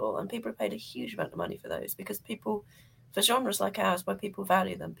beautiful. And people have paid a huge amount of money for those because people, for genres like ours, where people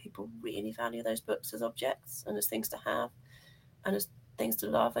value them, people really value those books as objects and as things to have and as things to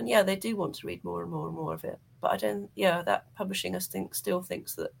love. And they do want to read more and more and more of it. But that publishing, still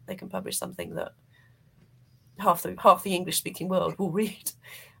thinks that they can publish something that half the English-speaking world will read.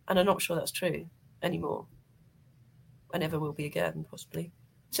 And I'm not sure that's true anymore. I never will be again, possibly.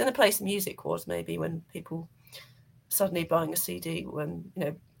 It's in the place music was, maybe, when people suddenly buying a CD when,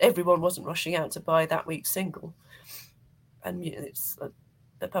 everyone wasn't rushing out to buy that week's single. And it's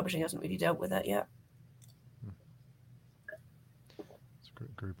the publishing hasn't really dealt with that yet. That's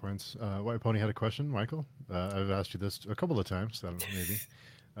great points. White Pony had a question, Michael. I've asked you this a couple of times, maybe.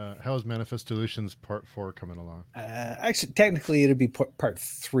 How is Manifest Delusions Part 4 coming along? Actually, technically, it'd be Part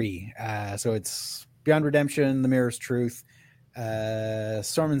 3. So it's Beyond Redemption, The Mirror's Truth,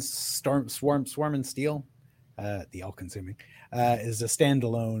 Swarm and Steel, the all-consuming, is a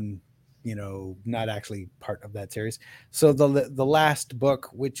standalone, not actually part of that series. So the last book,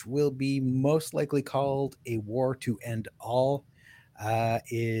 which will be most likely called A War to End All,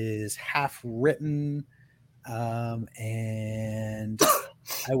 is half written, and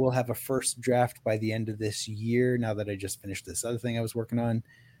I will have a first draft by the end of this year, now that I just finished this other thing I was working on.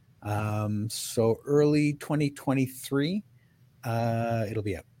 So early 2023, it'll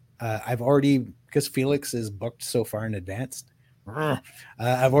be up. I've already, because Felix is booked so far in advance,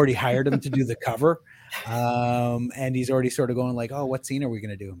 I've already hired him to do the cover. And he's already sort of going like, oh, what scene are we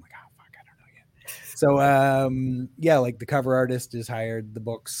going to do? I'm like, oh, fuck, I don't know yet. So, like the cover artist is hired, the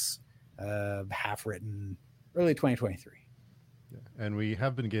book's half written, early 2023. Yeah. And we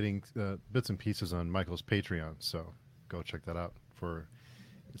have been getting bits and pieces on Michael's Patreon, so go check that out for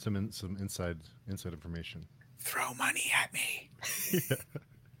some inside information. Throw money at me.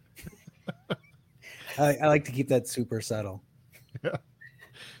 I like to keep that super subtle. Yeah,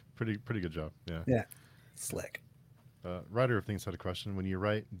 pretty good job. Yeah, slick. Writer of Things had a question. When you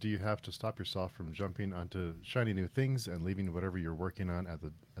write, do you have to stop yourself from jumping onto shiny new things and leaving whatever you're working on at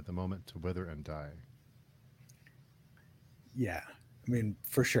the moment to wither and die? Yeah, I mean,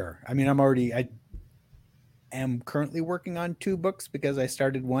 for sure. I mean, I am currently working on 2 books because I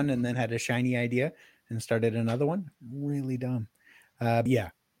started one and then had a shiny idea and started another one. Really dumb.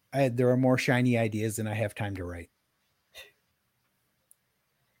 There are more shiny ideas than I have time to write.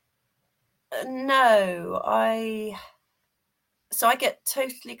 No, I so I get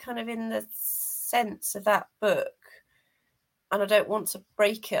totally kind of in the sense of that book, and I don't want to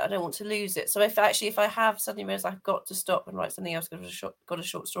break it. I don't want to lose it. So if I have suddenly realized I've got to stop and write something else, got a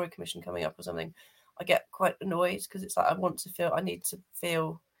short story commission coming up or something, I get quite annoyed because it's like I need to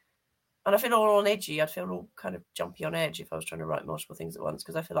feel, and I feel all on edgy. I'd feel all kind of jumpy on edge if I was trying to write multiple things at once,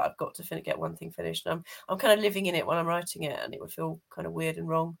 because I feel like I've got to get one thing finished. And I'm kind of living in it while I'm writing it, and it would feel kind of weird and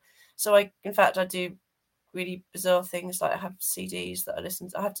wrong. So I do really bizarre things, like I have CDs that I listen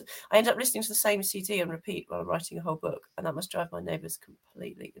to. I end up listening to the same CD on repeat while I'm writing a whole book, and that must drive my neighbours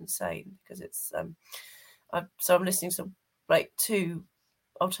completely insane, because it's so I'm listening to like 2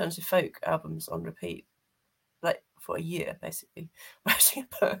 alternative folk albums on repeat, like for a year, basically, writing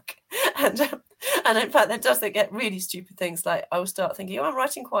a book. And in fact, that does get really stupid things. Like I will start thinking, I'm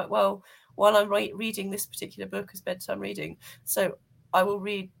writing quite well while I'm reading this particular book as bedtime reading. So I will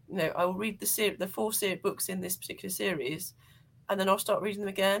read the 4 books in this particular series, and then I'll start reading them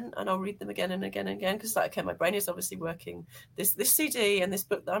again, and I'll read them again and again and again, because my brain is obviously working. This CD and this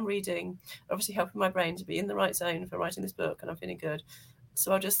book that I'm reading, obviously helping my brain to be in the right zone for writing this book, and I'm feeling good.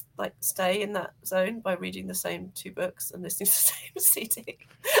 So I'll just stay in that zone by reading the same 2 books and listening to the same CD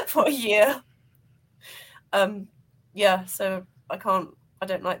for a year. So I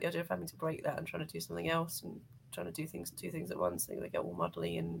don't like the idea of having to break that and trying to do something else and trying to do things at once. They get all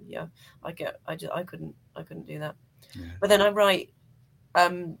muddly, and I couldn't do that. Yeah. But then I write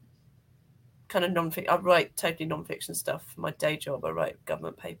kind of non-fiction. I write totally non-fiction stuff for my day job. I write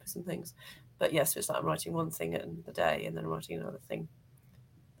government papers and things. But yes, it's like I'm writing one thing in the day, and then I'm writing another thing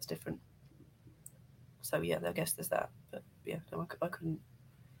that's different. So yeah, I guess there's that. But yeah, no, I couldn't.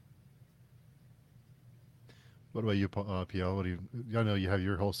 What about you, PL? I know you have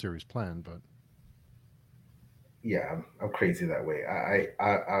your whole series planned, but yeah, I'm crazy that way.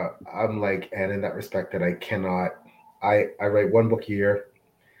 I'm like Anne in that respect, that I cannot. I write 1 book a year.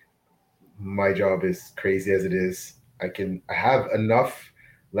 My job is crazy as it is. I have enough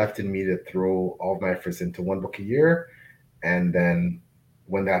left in me to throw all of my efforts into 1 book a year, and then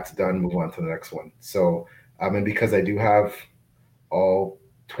when that's done, move on to the next one. So, and because I do have all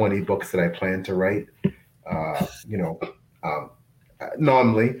 20 books that I plan to write,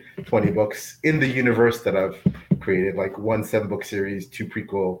 nominally 20 books in the universe that I've created, like 1 7-book series, 2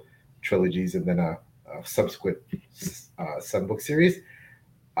 prequel trilogies, and then a subsequent 7-book series.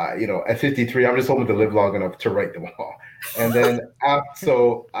 At 53, I'm just hoping to live long enough to write them all. And then,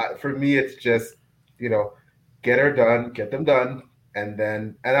 for me, it's just, get them done.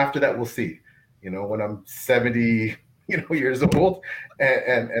 And after that, we'll see, when I'm 70, years old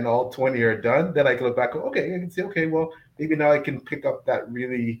and all 20 are done, then I can look back, okay, I can say, okay, well, maybe now I can pick up that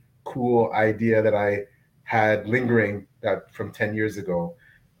really cool idea that I had lingering from 10 years ago.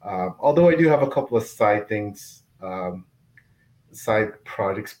 Although I do have a couple of side things, side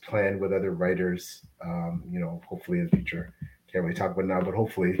projects planned with other writers, hopefully in the future. Can't really talk about it now, but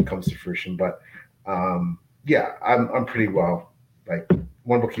hopefully it comes to fruition. But yeah, I'm pretty well, like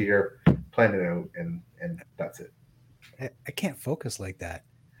 1 book a year, plan it out, and that's it. I can't focus like that.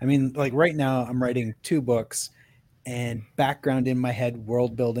 I mean, like right now I'm writing 2 books and background in my head,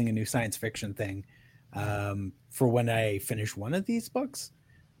 world building a new science fiction thing for when I finish one of these books.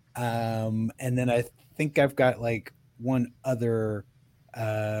 And then I think I've got like 1 other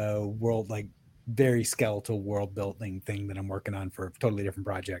world, like very skeletal world building thing that I'm working on for a totally different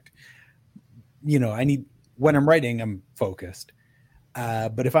project. When I'm writing, I'm focused.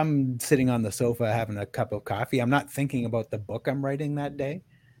 But if I'm sitting on the sofa having a cup of coffee, I'm not thinking about the book I'm writing that day.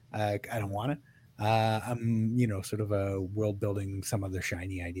 I don't want to. I'm, sort of a world building some other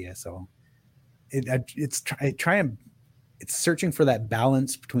shiny idea. So it's searching for that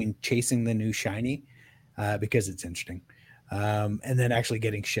balance between chasing the new shiny because it's interesting, and then actually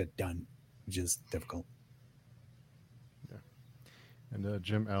getting shit done, which is difficult. Yeah. And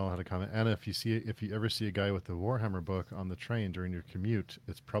Jim L had a comment. Anna, if you ever see a guy with a Warhammer book on the train during your commute,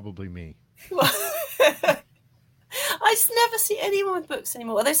 it's probably me. I never see anyone with books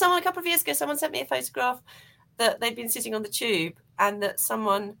anymore. Although a couple of years ago, someone sent me a photograph that they'd been sitting on the tube, and that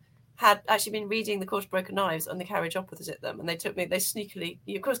someone had actually been reading The Court of Broken Knives on the carriage opposite them, and they sneakily,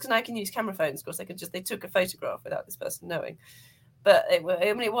 of course, because now I can use camera phones, of course, they took a photograph without this person knowing. But it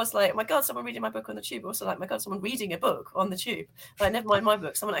was like, oh my God, someone reading my book on the tube. Also like, my God, someone reading a book on the tube. Like, never mind my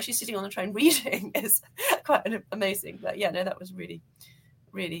book, someone actually sitting on the train reading is quite amazing. But yeah, no, that was really,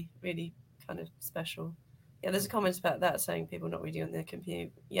 really, really kind of special. Yeah, there's a comment about that saying people not reading on their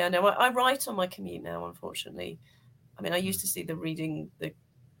commute. Yeah, no, I write on my commute now, unfortunately. I mean, I used to see the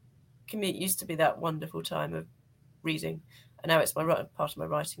commute used to be that wonderful time of reading, and now it's part of my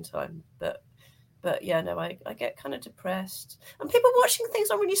writing time. But But yeah, no, I get kind of depressed. And people watching things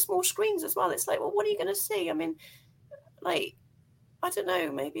on really small screens as well. It's like, well, what are you going to see? I mean, like, I don't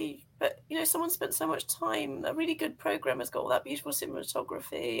know, maybe, but someone spent so much time. A really good program has got all that beautiful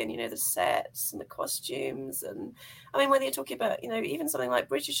cinematography and the sets and the costumes, and I mean, whether you're talking about even something like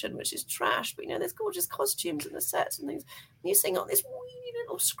Bridgerton, which is trash, but there's gorgeous costumes and the sets and things. And you're seeing on this wee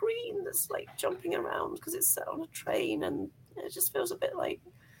little screen that's like jumping around because it's set on a train, and it just feels a bit like.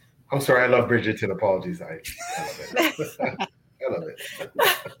 I'm sorry, I love Bridgerton. Apologies, I love it. I love it.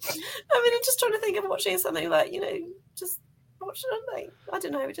 I mean, I'm just trying to think of watching something like just. Watch it, like, I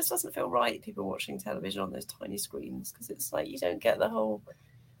don't know, it just doesn't feel right, people watching television on those tiny screens, because it's like you don't get the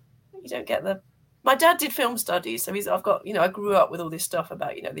my dad did film studies, so I've got I grew up with all this stuff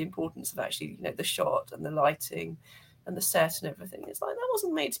about the importance of actually the shot and the lighting and the set and everything. It's like that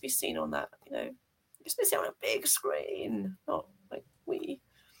wasn't made to be seen on that, it's to be seen on a big screen, not like we.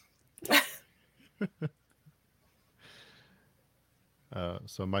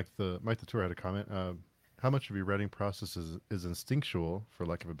 So Mike the Tour had a comment. How much of your writing process is instinctual, for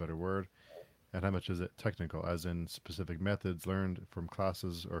lack of a better word, and how much is it technical, as in specific methods learned from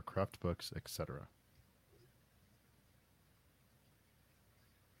classes or craft books, etc.?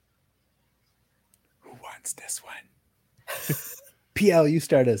 Who wants this one? PL, you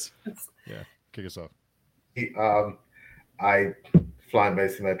start us. Yeah, kick us off. I flying by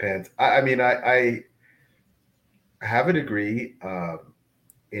seat my pants. I mean, I have a degree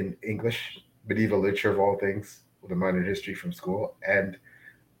in English, medieval literature of all things, with a minor in history from school, and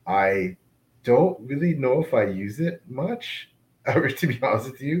I don't really know if I use it much, to be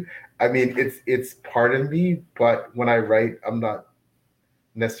honest with you. I mean, it's part of me, but when I write, I'm not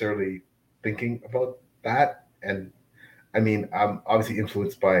necessarily thinking about that. And I mean, I'm obviously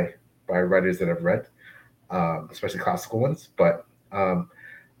influenced by writers that I've read, especially classical ones, but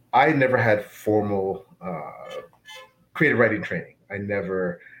I never had formal creative writing training. I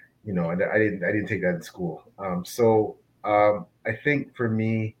never, I didn't take that in school. So I think for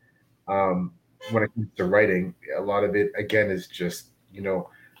me, when it comes to writing, a lot of it again is just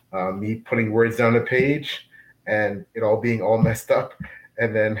me putting words down a page and it all being all messed up,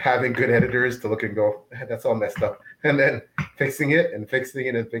 and then having good editors to look and go, that's all messed up, and then fixing it and fixing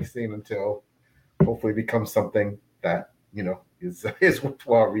it and fixing it until hopefully it becomes something that is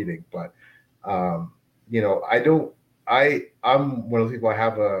worthwhile reading. But I'm one of those people. I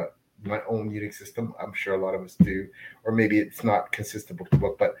have my own unique system. I'm sure a lot of us do, or maybe it's not consistent book to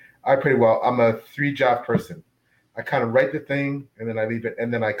book, but I'm a 3-draft person. I kind of write the thing and then I leave it,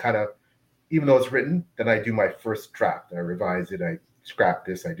 and then I kind of, even though it's written, then I do my first draft. I revise it, I scrap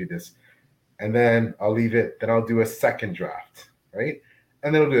this, I do this, and then I'll leave it. Then I'll do a second draft, right?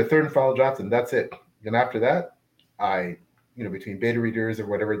 And then I'll do a third and final draft, and that's it. And after that, I, between beta readers or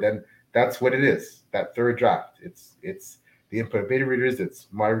whatever, then that's what it is. That third draft, it's the input of beta readers, it's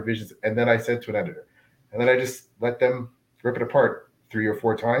my revisions, and then I send to an editor, and then I just let them rip it apart 3 or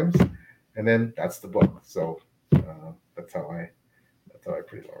 4 times, and then that's the book. So that's how I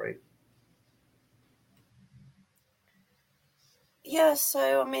pretty well write. Yeah,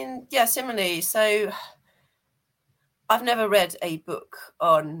 so I mean, yeah, similarly. So I've never read a book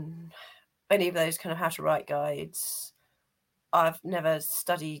on any of those kind of how to write guides. I've never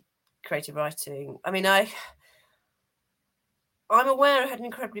studied creative writing. I mean, I'm aware I had an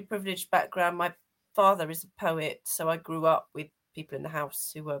incredibly privileged background. My father is a poet, so I grew up with people in the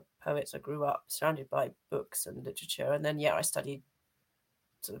house who were poets. I grew up surrounded by books and literature, and then I studied,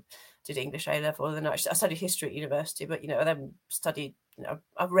 sort of did English A level, and then I studied history at university. But I then studied.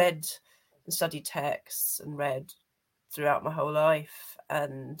 I've read and studied texts and read throughout my whole life,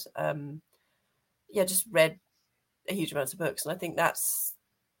 and just read a huge amount of books, and I think that's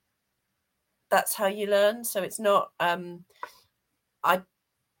how you learn. So it's not. I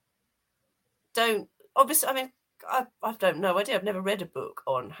don't obviously. I mean, I don't know. I've never read a book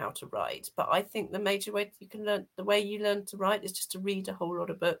on how to write, but I think the major way you can learn, the way you learn to write, is just to read a whole lot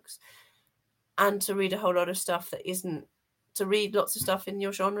of books, and to read a whole lot of stuff that isn't. To read lots of stuff in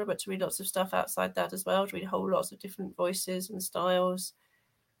your genre, but to read lots of stuff outside that as well. To read whole lots of different voices and styles,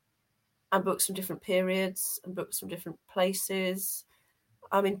 and books from different periods, and books from different places.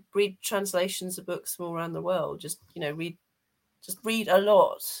 I mean, read translations of books from all around the world. Just read a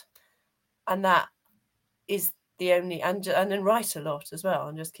lot, and that is the only, and then write a lot as well,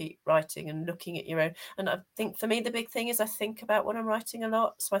 and just keep writing and looking at your own. And I think for me the big thing is I think about what I'm writing a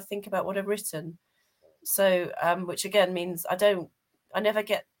lot, so I think about what I've written. So which again means I never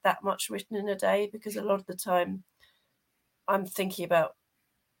get that much written in a day, because a lot of the time I'm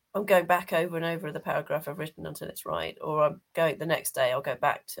going back over and over the paragraph I've written until it's right, or I'm going the next day I'll go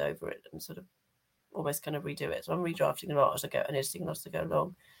back to over it and sort of almost kind of redo it. So I'm redrafting a lot as I go and editing a lot as I go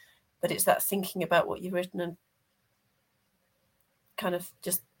along. But it's that thinking about what you've written and kind of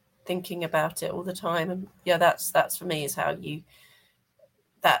just thinking about it all the time. And yeah, that's for me is how you.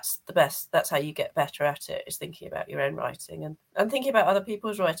 That's the best. That's how you get better at it. Is thinking about your own writing and thinking about other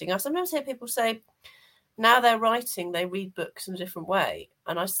people's writing. I sometimes hear people say, now they're writing, they read books in a different way.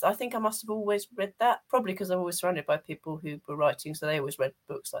 And I think I must have always read that, probably because I'm always surrounded by people who were writing, so they always read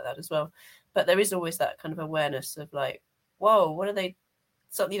books like that as well. But there is always that kind of awareness of like, whoa, what are they?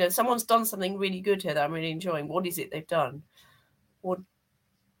 So, someone's done something really good here that I'm really enjoying. What is it they've done? What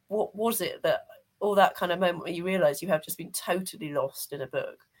was it that all that kind of moment where you realise you have just been totally lost in a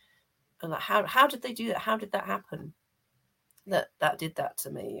book? And like, how did they do that? How did that happen? That did that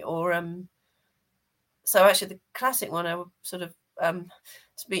to me. Or so actually the classic one, I would sort of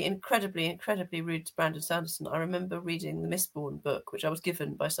to be incredibly, incredibly rude to Brandon Sanderson. I remember reading the Mistborn book, which I was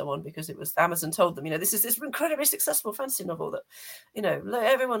given by someone because it was Amazon told them, this is this incredibly successful fantasy novel that,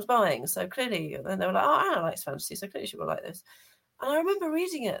 everyone's buying. So clearly, and they were like, oh, Anna likes fantasy, so clearly she will like this. And I remember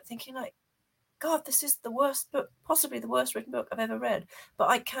reading it thinking like, God, this is the worst book, possibly the worst written book I've ever read, but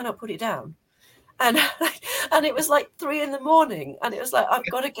I cannot put it down. And it was like 3 a.m, and it was like, I've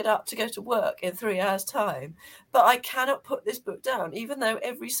got to get up to go to work in 3 hours' time, but I cannot put this book down, even though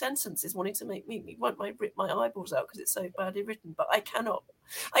every sentence is wanting to make me want rip my eyeballs out because it's so badly written. But I cannot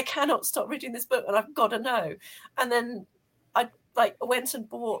stop reading this book, and I've got to know. And then I went and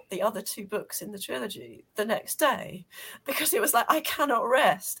bought the other 2 books in the trilogy the next day because it was like, I cannot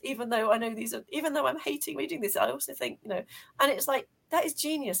rest, even though I know even though I'm hating reading this, I also think, and it's like, that is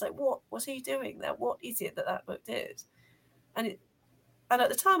genius. Like, what was he doing there? What is it that book did? And at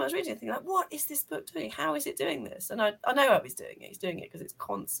the time I was reading it thinking like, what is this book doing? How is it doing this? And I know how he's doing it. He's doing it because it's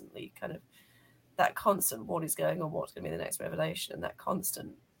constantly kind of that constant, what is going on? What's going to be the next revelation? And that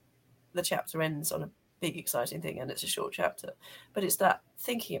constant, the chapter ends on a big exciting thing and it's a short chapter, but it's that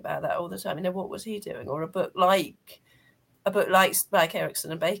thinking about that all the time. What was he doing? Or a book like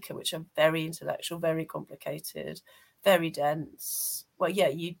Erikson and Baker, which are very intellectual, very complicated, very dense. Well, yeah,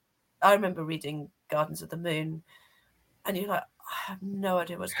 I remember reading Gardens of the Moon and you're like, I have no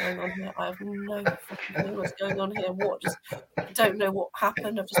idea what's going on here. I have no fucking clue what's going on here. I don't know what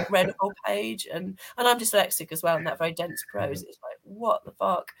happened. I've just read a whole page and I'm dyslexic as well, and that very dense prose. It's like, what the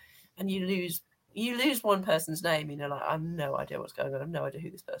fuck? And you lose one person's name, like, I have no idea what's going on. I have no idea who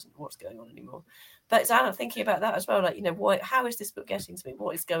this person, what's going on anymore. But it's Anna thinking about that as well. Like, how is this book getting to me?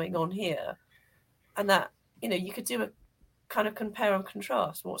 What is going on here? And that, you could do a kind of compare and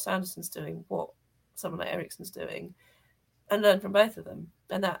contrast what Sanderson's doing, what someone like Erikson's doing, and learn from both of them.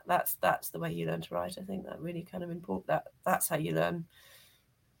 And that's the way you learn to write. I think that really kind of important. That's how you learn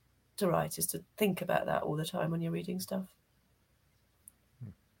to write, is to think about that all the time when you're reading stuff.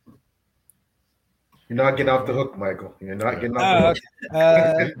 You're not getting off the hook, Michael. You're not getting off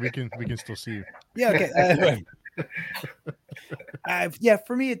the hook. We can still see you. Yeah. Okay.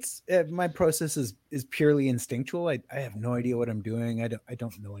 For me, it's my process is purely instinctual. I have no idea what I'm doing. I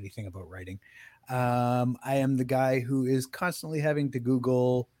don't know anything about writing. I am the guy who is constantly having to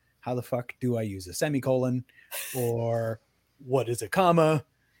Google how the fuck do I use a semicolon, or what is a comma,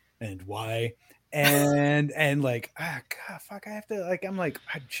 and why. And like, God, fuck, I have to, like, I'm like,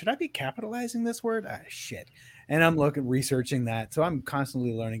 should I be capitalizing this word? Shit. And I'm researching that. So I'm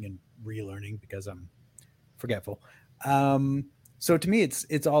constantly learning and relearning because I'm forgetful. So to me,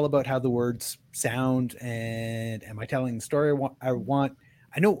 it's all about how the words sound, and am I telling the story I want?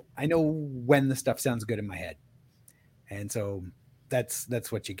 I know when the stuff sounds good in my head. And so that's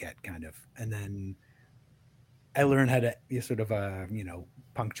what you get, kind of. And then I learn how to sort of,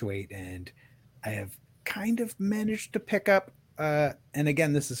 punctuate, and I have kind of managed to pick up, and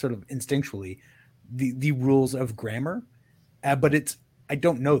again, this is sort of instinctually, the rules of grammar, but I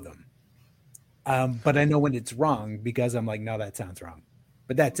don't know them. But I know when it's wrong because I'm like, no, that sounds wrong.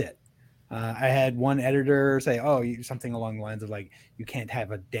 But that's it. I had one editor say, something along the lines of like, you can't have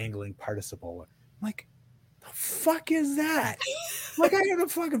a dangling participle. I'm like, the fuck is that? Like, I have a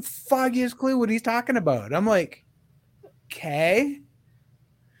fucking foggiest clue what he's talking about. I'm like, okay,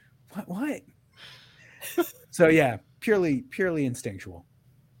 what? So yeah, purely instinctual.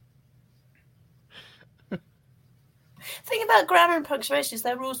 The thing about grammar and punctuation is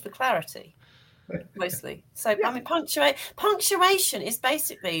they're rules for clarity, mostly. So yeah. I mean, punctuation is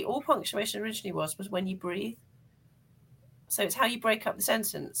basically, all punctuation originally was when you breathe. So it's how you break up the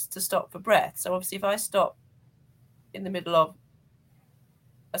sentence to stop for breath. So obviously, if I stop in the middle of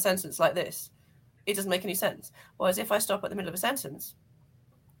a sentence like this, it doesn't make any sense. Whereas if I stop at the middle of a sentence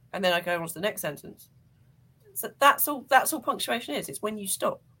and then I go on to the next sentence, so that's all punctuation is. It's when you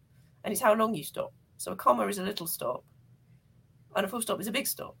stop. and it's how long you stop. So a comma is a little stop, and a full stop is a big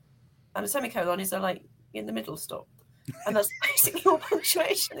stop, and a semicolon is a like in the middle stop, and that's basically what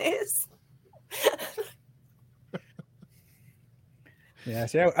punctuation is. Yeah,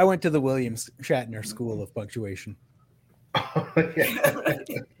 see, I went to the William Shatner School of Punctuation. Yeah.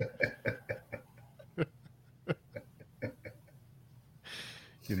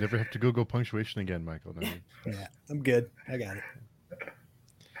 You never have to Google punctuation again, Michael. No. Yeah, I'm good. I got it.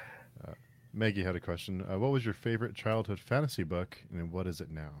 Maggie had a question. What was your favorite childhood fantasy book, and what is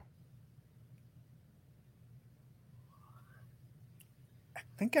it now? I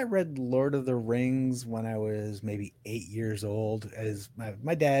think I read Lord of the Rings when I was maybe 8 years old. As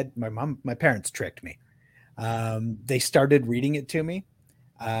my dad, my mom, my parents tricked me. They started reading it to me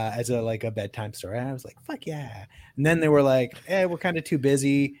as a bedtime story. And I was like, "Fuck yeah!" And then they were like, "We're kind of too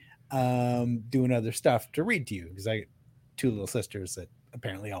busy doing other stuff to read to you," because I got 2 little sisters that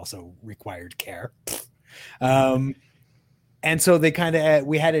apparently also required care. And so they kind of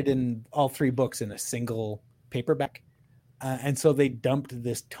we had it in all 3 books in a single paperback. And so they dumped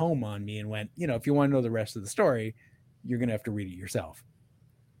this tome on me and went, if you want to know the rest of the story, you're going to have to read it yourself.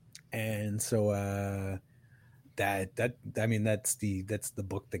 And so that's the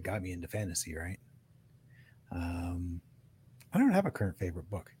book that got me into fantasy, right? I don't have a current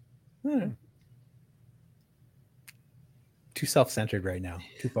favorite book. Too self-centered right now.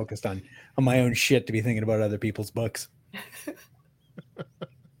 Too focused on my own shit to be thinking about other people's books.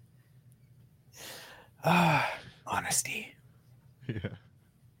 Honesty. Yeah.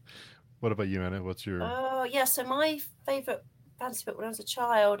 What about you, Anna? What's your... Oh, yeah. So my favourite fantasy book when I was a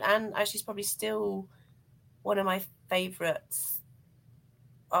child, and actually it's probably still one of my favourites,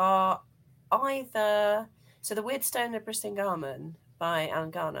 are either... So The Weird Stone of Brisingamen by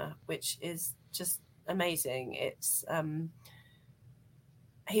Alan Garner, which is just amazing. It's...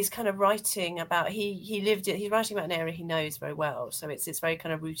 he's kind of writing about... He's writing about an area he knows very well. So it's very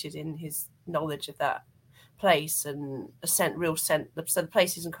kind of rooted in his knowledge of that place and real sense. So the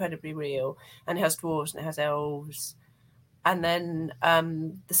place is incredibly real, and it has dwarves and it has elves. And then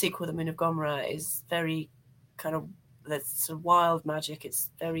the sequel, The Moon of Gomera, is very kind of, there's sort of wild magic. It's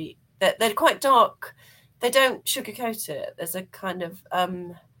very, they're quite dark. They don't sugarcoat it. There's a kind of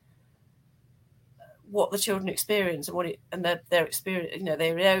what the children experience and their experience.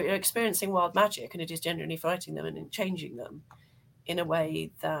 They're experiencing wild magic, and it is genuinely frighting them and changing them in a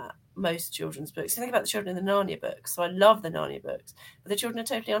way that most children's books. So think about the children in the Narnia books. So I love the Narnia books, but the children are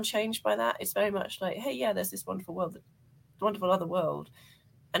totally unchanged by that. It's very much like, hey, yeah, there's this wonderful world, wonderful other world,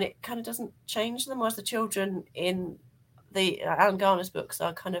 and it kind of doesn't change them. Whereas the children in the Alan Garner's books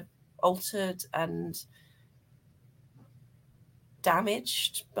are kind of altered and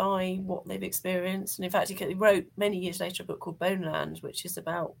damaged by what they've experienced. And in fact, he wrote many years later a book called Boneland, which is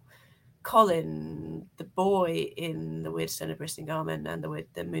about Colin, the boy in The Weird Stone of Brisingamen and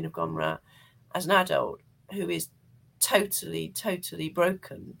the Moon of Gomera, as an adult, who is totally, totally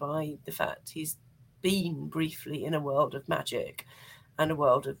broken by the fact he's been briefly in a world of magic and a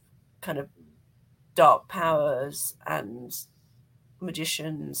world of kind of dark powers and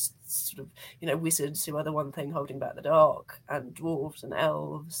magicians, sort of, wizards who are the one thing holding back the dark, and dwarves and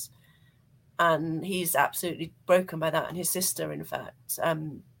elves. And he's absolutely broken by that. And his sister, in fact,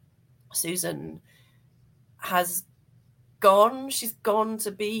 Susan, has gone. She's gone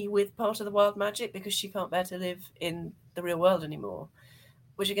to be with part of the wild magic because she can't bear to live in the real world anymore,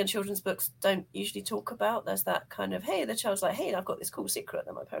 which again children's books don't usually talk about. There's that kind of, hey, the child's like, hey, I've got this cool secret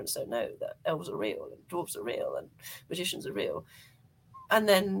that my parents don't know, that elves are real and dwarves are real and magicians are real, and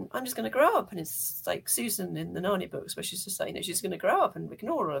then I'm just going to grow up. And it's like Susan in the Narnia books, where she's just like, she's going to grow up and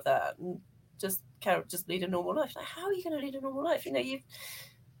ignore all of that and just lead a normal life. Like, how are you going to lead a normal life?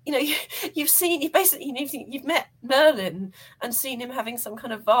 You've met Merlin and seen him having some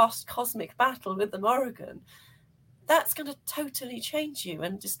kind of vast cosmic battle with the Morrigan. That's going to totally change you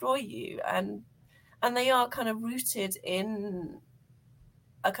and destroy you. And they are kind of rooted in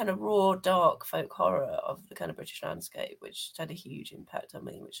a kind of raw, dark folk horror of the kind of British landscape, which had a huge impact on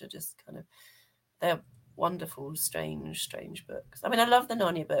me, which are just kind of, they're wonderful, strange books. I mean, I love the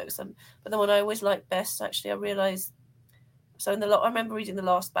Narnia books, but the one I always liked best, actually, I realised, so I remember reading The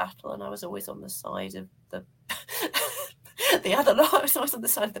Last Battle, and I was always on the side of the I was always on the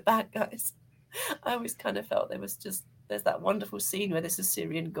side of the bad guys. I always kind of felt there's that wonderful scene where this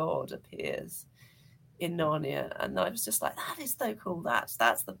Assyrian god appears in Narnia, and I was just like, that is so cool. Those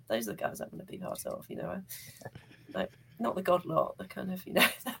are the guys I'm going to be part of, like, not the god lot, the kind of,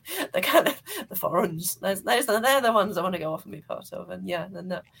 the kind of the foreigners. They're the ones I want to go off and be part of,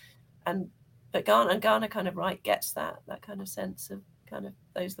 but Garner kind of gets that kind of sense of kind of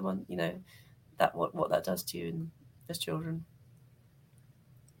those are the one, that what that does to you and as children.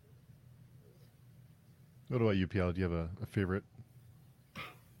 What about you, PL? Do you have a favorite?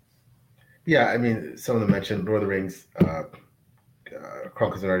 Yeah, I mean, some of them mentioned Lord of the Rings,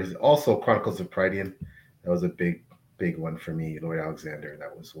 Chronicles of Narnia, also Chronicles of Prydian. That was a big one for me. Lord Alexander,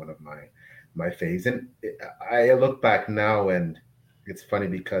 that was one of my faves. And I look back now, and it's funny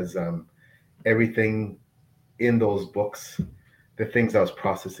because everything in those books, the things I was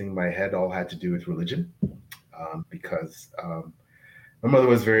processing in my head, all had to do with religion, because my mother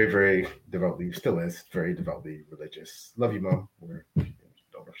was very, very devoutly, still is very devoutly religious. Love you, Mom.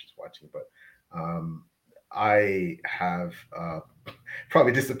 Don't know if she's watching, but I have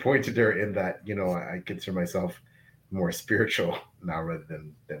probably disappointed her in that, I consider myself more spiritual now rather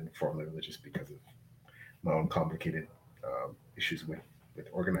than formally religious because of my own complicated issues with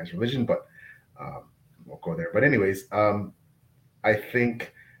organized religion, but won't go there. But anyways, I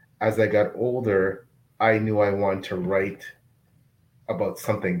think as I got older, I knew I wanted to write about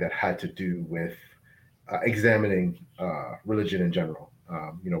something that had to do with examining religion in general.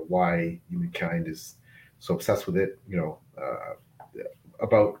 Why humankind is so obsessed with it,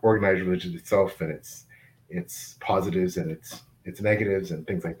 about organized religion itself and its positives and its negatives and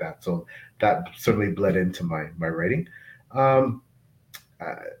things like that. So that certainly bled into my writing.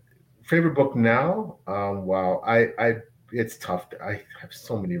 Favorite book now? Wow, it's tough. I have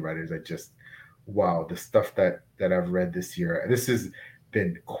so many writers. The stuff that I've read this year. This has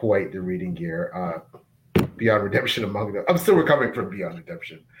been quite the reading year. Beyond Redemption among them. I'm still recovering from Beyond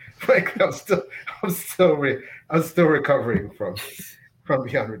Redemption. Like I'm still recovering from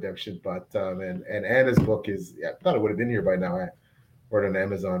Beyond Redemption. But and Anna's book is, I thought it would have been here by now. I ordered on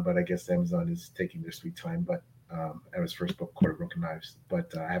Amazon, but I guess Amazon is taking their sweet time. But Anna's first book, Court of Broken Knives,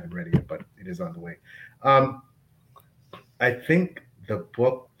 but I haven't read it yet, but it is on the way. I think the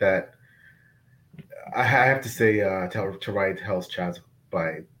book that I have to say to write Hell's Chasm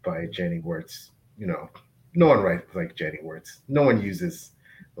by Janie Wirtz. No one writes like Janie Wirtz. No one uses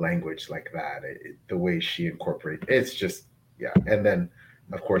language like that. The way she incorporates it's just, yeah. And then,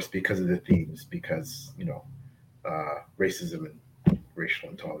 of course, because of the themes, because racism and racial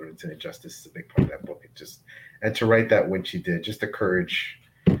intolerance and injustice is a big part of that book. And to write that when she did, just the courage,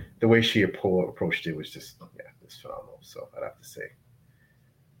 the way she approached it was just, it's phenomenal. So I'd have to say,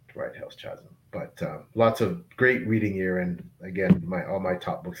 to write Hell's Chasm. But lots of great reading year, and again, all my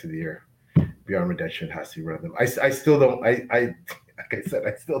top books of the year. Beyond Redemption has to be one of them. I still don't. Like I said,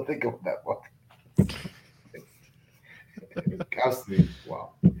 I still think of that book. It's absolutely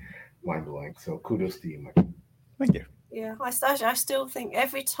wow, mind blowing. So kudos to you, Michael. Thank you. Yeah, I still think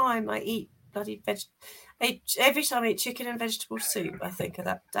every time I eat bloody every time I eat chicken and vegetable soup, I think of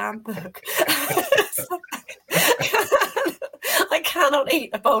that damn book. I cannot eat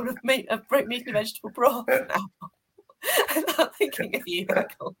a bowl of meat and vegetable broth now. I'm not thinking of you,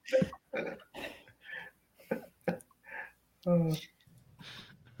 Michael.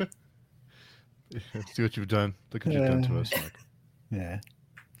 See what you've done. Look what you've done to us, Michael. Yeah.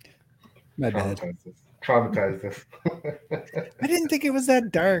 My bad. Traumatized us. I didn't think it was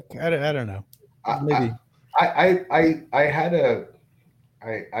that dark. I don't know. Maybe. I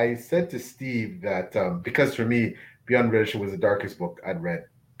said to Steve that because for me, Beyond Redemption was the darkest book I'd read,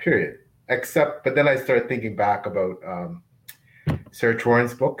 period. But then I started thinking back about Sarah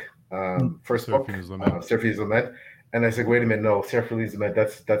Troran's book, first book, Seraphine's Lament, and I said, "Wait a minute, no, Seraphine's Lament.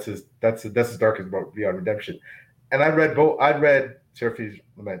 That's his darkest book, Beyond Redemption." And I read both. I read Seraphine's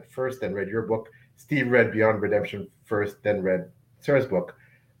Lament first, then read your book. Steve read Beyond Redemption first, then read Sarah's book.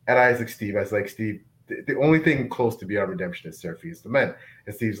 And I was like, Steve, the only thing close to Beyond Redemption is Seraphine's Lament.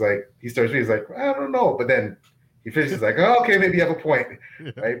 And Steve's like, he's like, I don't know, but then he finishes like, oh, okay, maybe you have a point,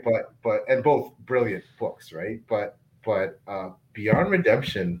 right? But and both brilliant books, right? But Beyond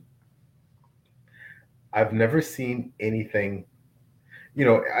Redemption, I've never seen anything.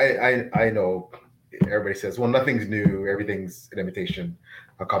 I know everybody says, well, nothing's new, everything's an imitation,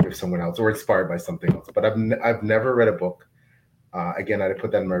 a copy of someone else, or inspired by something else. But I've never read a book. Again, I'd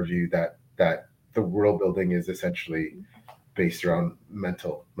put that in my review that the world building is essentially based around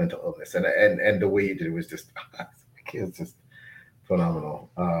mental illness, and the way you did it was just it's just phenomenal.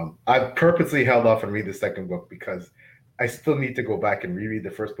 I've purposely held off and read the second book because I still need to go back and reread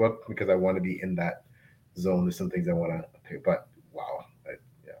the first book because I want to be in that zone. There's some things I want to pick, but wow, it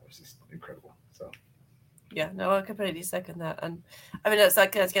was just incredible. So yeah, no, I completely second that. And I mean, it's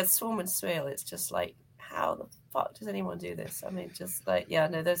like against Swarm and Swale, it's just like, how the fuck does anyone do this? I mean, just like,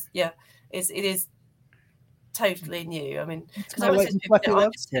 it is totally new. I mean, because I was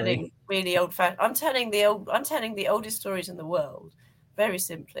just telling really old fashioned. I'm telling the oldest stories in the world, very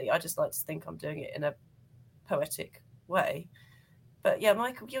simply. I just like to think I'm doing it in a poetic way. But yeah,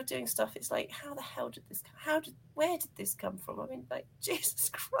 Michael, you're doing stuff. It's like, how the hell did this? Where did this come from? I mean, like, Jesus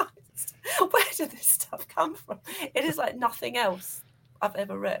Christ, where did this stuff come from? It is like nothing else I've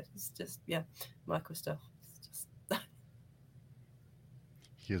ever read. It's just, yeah, Michael stuff. It's just.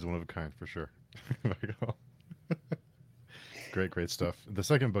 He is one of a kind for sure. Great stuff. The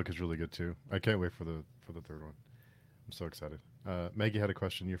second book is really good too. I can't wait for the third one. I'm so excited. Maggie had a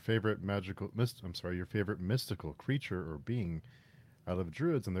question. Your favorite your favorite mystical creature or being? I love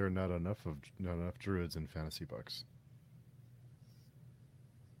druids, and there are not enough druids in fantasy books.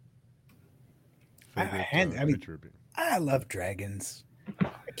 I love dragons.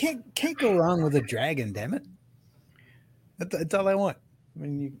 I can't go wrong with a dragon. Damn it! That's all I want. I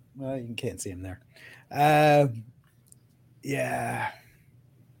mean, you can't see him there. Yeah,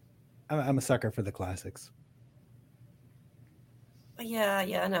 I'm a sucker for the classics.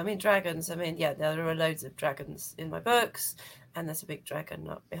 Yeah. No, I mean, dragons. I mean, yeah, there are loads of dragons in my books, and there's a big dragon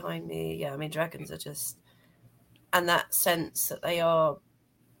up behind me. Yeah, I mean, dragons are just, and that sense that they are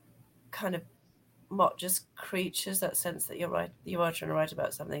kind of not just creatures, that sense that you are trying to write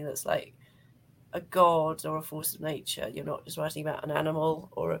about something that's like a god or a force of nature. You're not just writing about an animal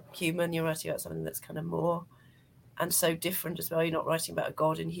or a human, you're writing about something that's kind of more and so different as well. You're not writing about a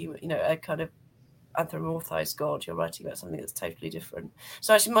god in human, a kind of anthropomorphized god. You're writing about something that's totally different.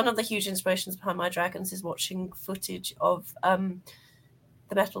 So actually one of the huge inspirations behind my dragons is watching footage of the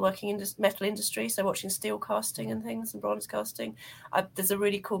metal industry, so watching steel casting and things and bronze casting. There's a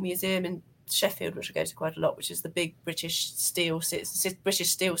really cool museum in Sheffield which I go to quite a lot, which is the big British steel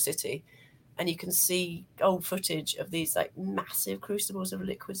city, and you can see old footage of these like massive crucibles of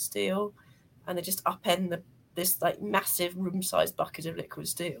liquid steel, and they just upend this like massive room-sized bucket of liquid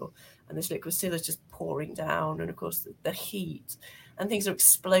steel, and this liquid steel is just pouring down, and of course the heat, and things are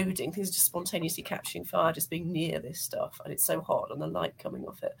exploding, things are just spontaneously catching fire just being near this stuff, and it's so hot, and the light coming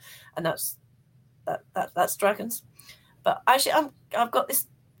off it, and that's dragons. But actually I've got this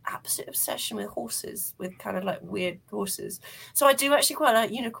absolute obsession with horses, with kind of like weird horses. So I do actually quite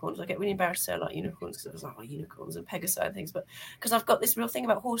like unicorns. I get really embarrassed to say I like unicorns because I was like, oh, unicorns and Pegasi and things, but because I've got this real thing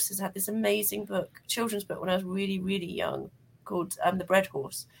about horses. I had this amazing children's book when I was really, really young called The Bread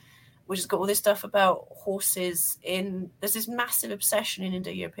Horse, which has got all this stuff about horses there's this massive obsession in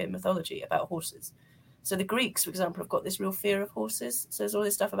Indo-European mythology about horses. So the Greeks, for example, have got this real fear of horses. So there's all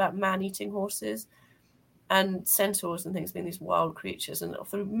this stuff about man-eating horses and centaurs and things being these wild creatures. And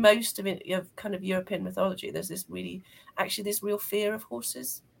through most of it, of kind of European mythology, there's this real fear of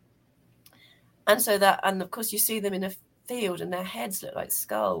horses. And so and of course you see them in a field and their heads look like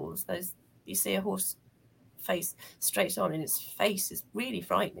skulls. You see a horse face straight on, and its face is really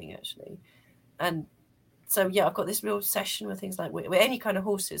frightening actually. And so yeah, I've got this real obsession with things like with any kind of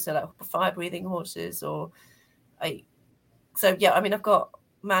horses, so like fire-breathing horses I've got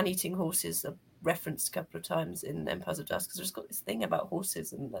man-eating horses referenced a couple of times in Empires of Dusk, because I've just got this thing about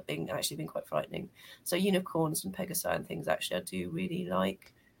horses and that being quite frightening. So unicorns and Pegasi and things actually I do really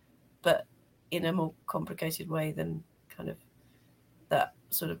like, but in a more complicated way than kind of that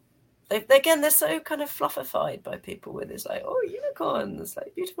sort of. They're so kind of fluffified by people with this like, oh, unicorns,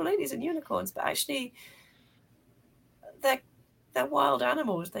 like beautiful ladies and unicorns, but actually they're wild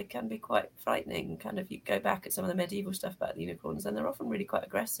animals. They can be quite frightening. Kind of, you go back at some of the medieval stuff about the unicorns, and they're often really quite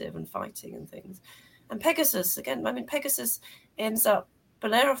aggressive and fighting and things. And Pegasus, again, I mean, Pegasus ends up,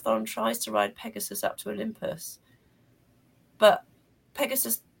 Bellerophon tries to ride Pegasus up to Olympus, but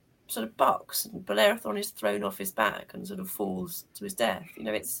Pegasus sort of bucks, and Bellerophon is thrown off his back and sort of falls to his death.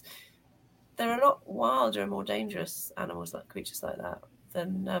 There are a lot wilder and more dangerous animals, like creatures like that,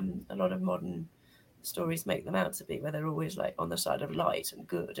 than a lot of modern stories make them out to be, where they're always like on the side of light and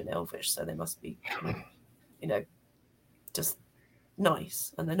good and elvish, so they must be just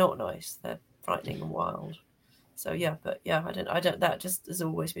nice, and they're not nice, they're frightening and wild. So yeah, but yeah, I don't that just has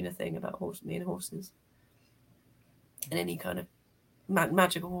always been a thing about me and horses, and any kind of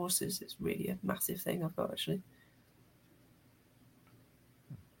magical horses. It's really a massive thing I've got actually.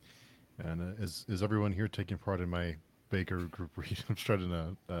 And is everyone here taking part in my Baker group read? I'm starting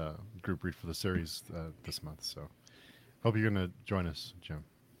a group read for the series this month, so hope you're going to join us, Jim.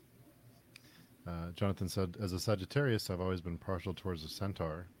 Jonathan said, as a Sagittarius, I've always been partial towards the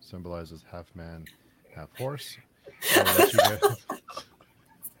centaur, symbolizes half man, half horse. I'll let you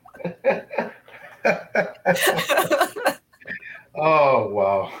Oh,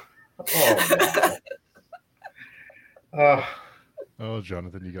 wow. Oh,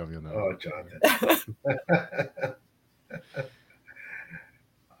 Jonathan, you got me on that. Oh, Jonathan.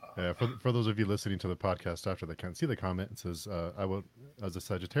 For those of you listening to the podcast after they can't see the comment, it says, "I will, as a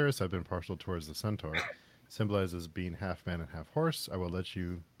Sagittarius, I've been partial towards the centaur. Symbolizes being half man and half horse. I will let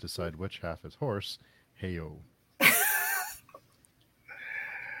you decide which half is horse. Heyo."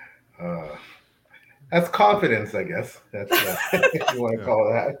 That's confidence, I guess. That's if you want to call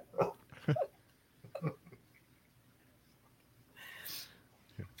it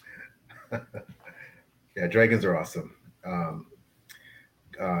that. Yeah, dragons are awesome.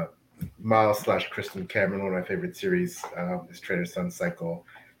 Miles / Kristen Cameron, one of my favorite series, is Trader Sun Cycle,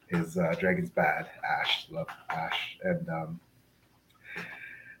 is Dragon's Bad, Ash, love Ash, and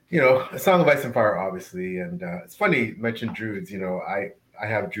A Song of Ice and Fire, obviously. And it's funny you mentioned druids. I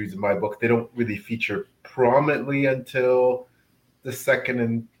have druids in my book. They don't really feature prominently until the second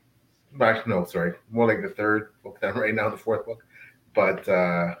and more like the third book that I'm right now, the fourth book. But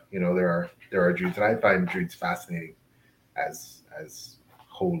there are druids, and I find druids fascinating as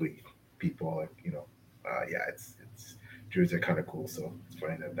holy people. Like it's druids are kind of cool. So it's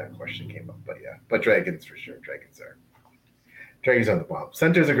funny that question came up. But dragons for sure. Dragons on the bomb.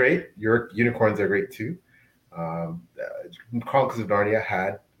 Centaurs are great. Your unicorns are great too. Chronicles of Narnia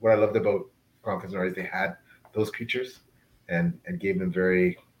had what I loved about Chronicles of Narnia is they had those creatures and gave them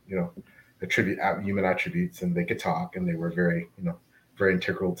very human attributes, and they could talk, and they were very very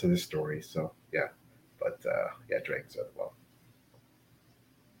integral to the story. So dragons are the bomb.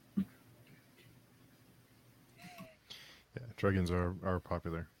 Yeah, dragons are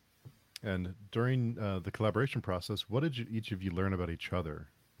popular. And during the collaboration process, what did each of you learn about each other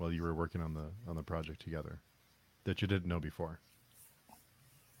while you were working on the project together that you didn't know before?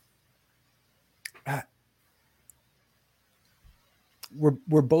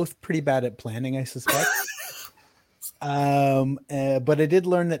 We're both pretty bad at planning, I suspect. But I did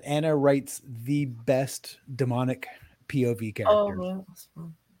learn that Anna writes the best demonic POV characters. Oh, that's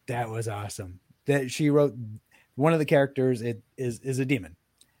fun. That was awesome. That she wrote one of the characters is a demon,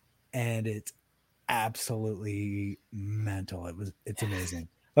 and it's absolutely mental. It's amazing.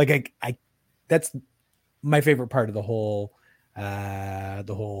 Like I that's my favorite part of the whole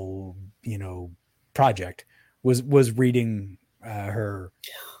project was reading her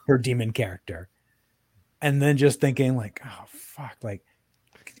demon character, and then just thinking like, oh fuck, like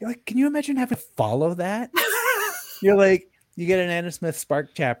can you imagine having to follow that? You're like, you get an Anna Smith Spark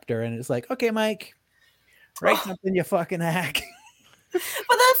chapter, and it's like, okay, Mike, write something, you fucking hack. But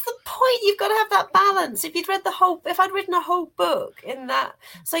that's the point. You've got to have that balance. If I'd written a whole book in that.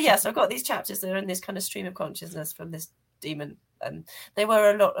 So yes, I've got these chapters that are in this kind of stream of consciousness from this demon, and they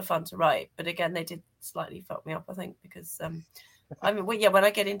were a lot of fun to write. But again, they did slightly fuck me up, I think, because when I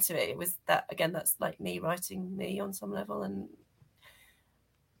get into it, it was that again. That's like me writing me on some level,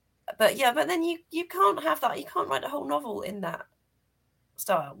 but then you can't have that. You can't write a whole novel in that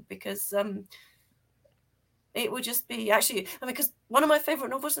style because it would just be because one of my favorite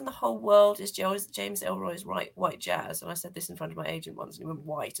novels in the whole world is James Ellroy's White Jazz. And I said this in front of my agent once, and he went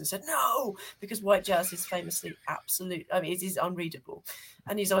white and said, no, because White Jazz is famously absolute. I mean, it is unreadable.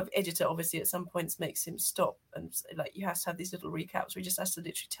 And his editor obviously at some points makes him stop. And like, you have to have these little recaps where he just has to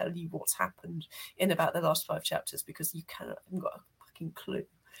literally tell you what's happened in about the last 5 chapters, because you haven't got a fucking clue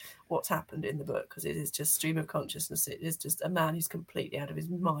what's happened in the book, because it is just stream of consciousness. It is just a man who's completely out of his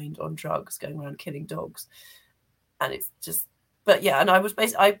mind on drugs going around killing dogs. And it's just, and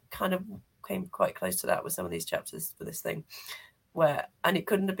I kind of came quite close to that with some of these chapters for this thing, and it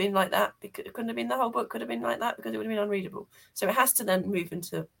couldn't have been like that. It couldn't have been the whole book could have been like that, because it would have been unreadable. So it has to then move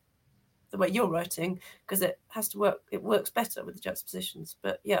into the way you're writing, because it has to work. It works better with the juxtapositions.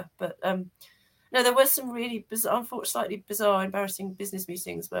 But no, there were some really bizarre, unfortunately, slightly bizarre, embarrassing business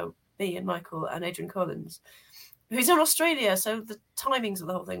meetings where me and Michael and Adrian Collins, who's in Australia, so the timings of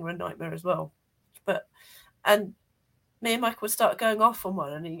the whole thing were a nightmare as well. And me and Michael would start going off on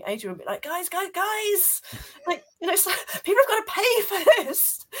one, and Adrian would be like, guys, like, it's like, people have got to pay for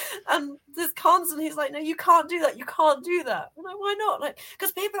this. And there's cons, and he's like, no, you can't do that. I'm like, why not? Like,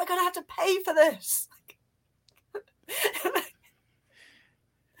 because people are going to have to pay for this.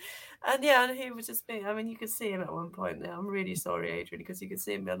 And he was just being, I mean, you could see him at one point now. I'm really sorry, Adrian, because you could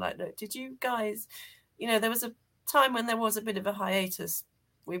see him being like, look, did you guys, there was a time when there was a bit of a hiatus.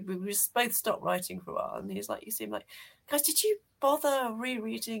 We just both stopped writing for a while, and he's like, you seem like, guys, did you bother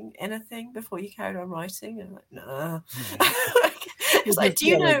rereading anything before you carried on writing? And I'm like, nah. It's like, do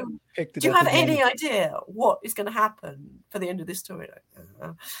you have any idea what is going to happen for the end of this story? Like,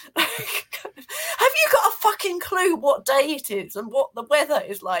 nah. Have you got a fucking clue what day it is and what the weather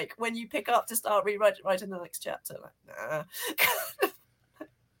is like when you pick up to start writing the next chapter? Like, nah.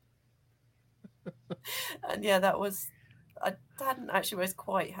 And that was, I hadn't actually realised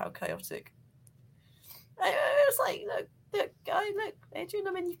quite how chaotic. It was like, look, Adrian,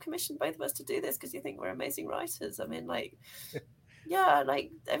 I mean, you've commissioned both of us to do this because you think we're amazing writers. I mean, like, yeah,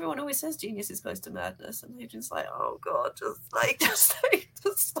 like everyone always says genius is close to madness, and Adrian's like, oh god, just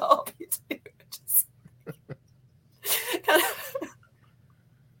stop, you two. Just kind of.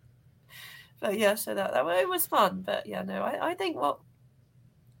 But yeah, so that it was fun. But yeah, no, I think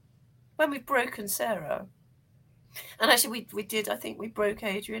when we've broken Sarah. And actually, we did. I think we broke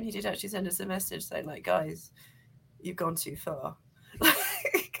Adrian. He did actually send us a message saying, like, guys, you've gone too far.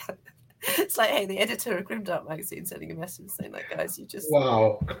 It's like, hey, the editor of Grimdark magazine sending a message saying, like, guys, you've just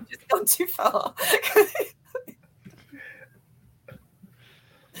gone too far.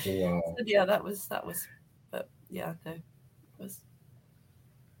 Wow. So, yeah, that was. But yeah, no, it was.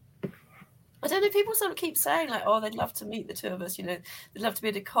 I don't know. People sort of keep saying like, "Oh, they'd love to meet the two of us." You know, they'd love to be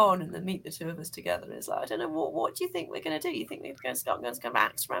at a con and then meet the two of us together. It's like, I don't know. What do you think we're going to do? You think we're going to go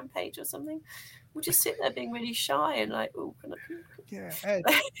Max Rampage or something? We'll just sit there being really shy and like, oh, yeah,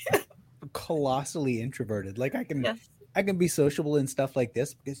 colossally introverted. Like I can be sociable and stuff like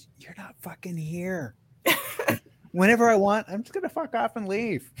this because you're not fucking here. Whenever I want, I'm just gonna fuck off and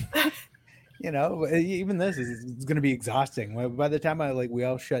leave. You know, even this is going to be exhausting. By the time we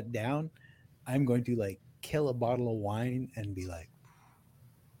all shut down, I'm going to like kill a bottle of wine and be like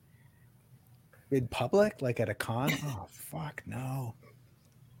in public, like at a con. Oh fuck no.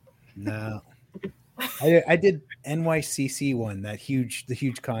 I did NYCC one, the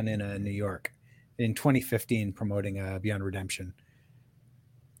huge con in New York in 2015, promoting Beyond Redemption.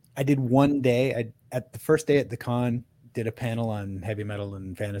 I did one day. At the first day at the con, did a panel on heavy metal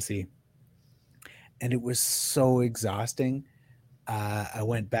and fantasy, and it was so exhausting. I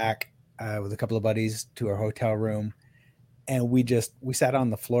went back with a couple of buddies to our hotel room, and we sat on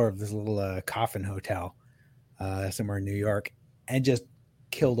the floor of this little coffin hotel somewhere in New York and just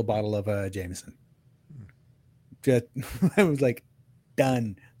killed a bottle of Jameson. Just I was like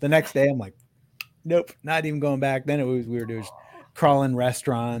done. The next day I'm like, nope, not even going back. Then we were just crawling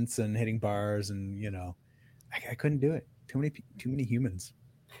restaurants and hitting bars, and you know, I couldn't do it. Too many humans.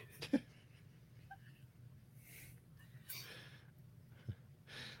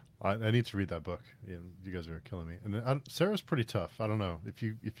 I need to read that book. Yeah, you guys are killing me. And Sarah's pretty tough. I don't know if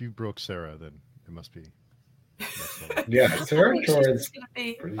you broke Sarah, then it must be. Yeah, Sarah is.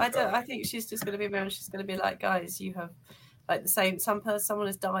 I think she's just going to be around. She's going to be like, guys, you have like the same. Someone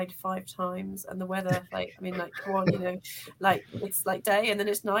has died 5 times, and the weather, like, I mean, like, come on, you know, like it's like day, and then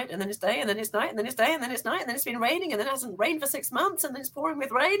it's night, and then it's day, and then it's night, and then it's day, and then it's night, and then it's been raining, and then it hasn't rained for 6 months, and then it's pouring with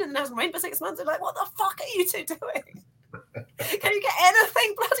rain, and then it hasn't rained for 6 months. It's like, what the fuck are you two doing? Can you get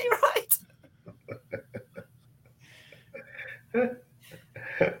anything bloody right?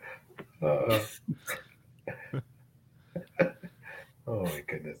 Oh my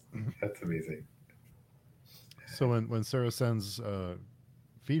goodness, that's amazing. So when Sarah sends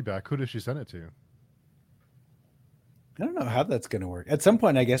feedback, who does she send it to? I don't know how that's going to work. At some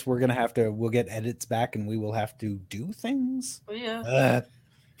point, I guess we'll get edits back and we will have to do things. Well, yeah.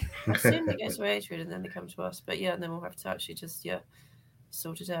 I assume it goes to Adrian and then they come to us. But yeah, and then we'll have to actually just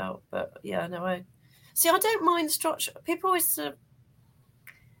sort it out. But yeah, no, I don't mind structure. People always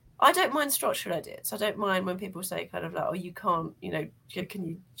I don't mind structural edits. I don't mind when people say kind of like, oh, you can't, you know, can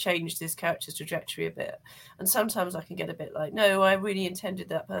you change this character's trajectory a bit? And sometimes I can get a bit like, no, I really intended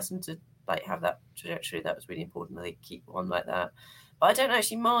that person to like have that trajectory. That was really important. They keep on like that. But I don't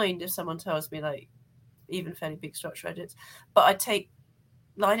actually mind if someone tells me like even fairly big structure edits. But I take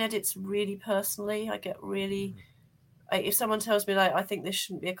line edits really personally. I get really, if someone tells me like, I think this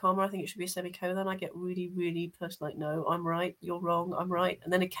shouldn't be a comma, I think it should be a semicolon, I get really, really personal, like, no, I'm right, you're wrong, I'm right.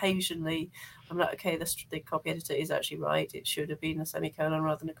 And then occasionally I'm like, okay, the copy editor is actually right. It should have been a semicolon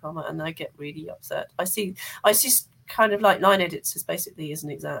rather than a comma. And I get really upset. I see kind of like line edits as basically as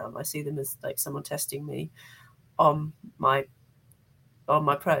an exam. I see them as like someone testing me on my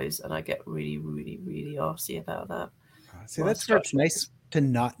prose, and I get really, really, really arsy about that. See, that's where it's nice to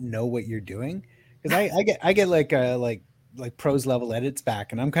not know what you're doing, because I get like prose level edits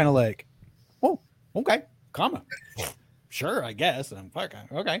back, and I'm kind of like, oh, okay, comma, sure, I guess, and I'm fucking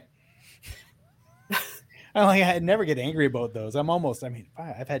okay. I never get angry about those.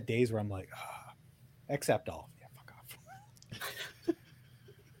 I've had days where I'm like, accept all, yeah, fuck off.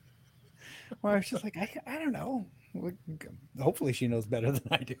 Well, I was just like, I don't know. Hopefully, she knows better than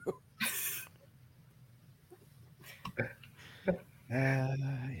I do. Yeah.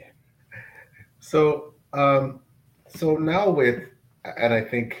 So now with, and I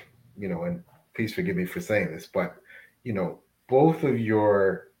think, you know, and please forgive me for saying this, but, you know, both of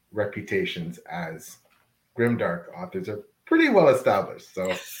your reputations as grimdark authors are pretty well established.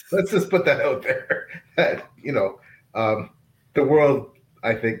 So let's just put that out there. That, the world,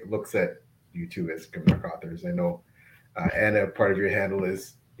 I think, looks at you two as grimdark authors. I know, Anna, part of your handle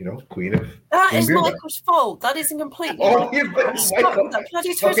is, Queen of. That Queen is Grimdark. Michael's fault. That isn't completely. Oh, you've been Michael. That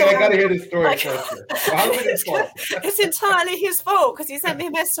bloody Twitter Okay, I got to handle. hear the story first. Here. Well, how is it his fault? It's entirely his fault because he sent me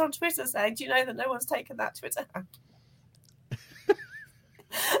a message on Twitter saying, "Do you know that no one's taken that Twitter handle?"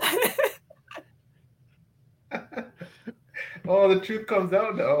 Oh, the truth comes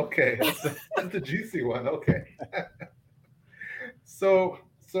out now. Okay, that's a juicy one. Okay. So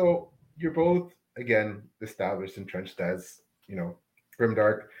you're both, again, established, entrenched as,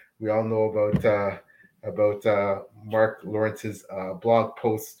 grimdark. We all know about Mark Lawrence's blog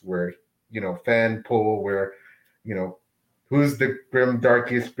post where, fan poll where, who's the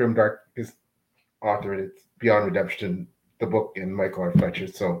grimdarkest author. It's Beyond Redemption, the book, and Michael R. Fletcher.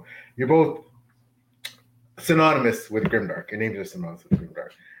 So you're both synonymous with grimdark. Your names are synonymous with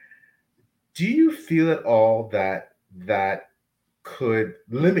grimdark. Do you feel at all that could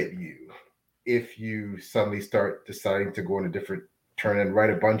limit you if you suddenly start deciding to go in a different turn and write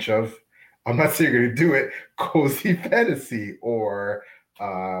a bunch of, I'm not saying you're going to do it, cozy fantasy or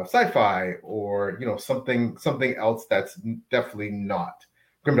sci-fi or something else that's definitely not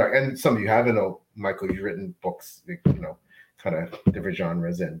grimdark? And some of you have, Michael, you've written books, kind of different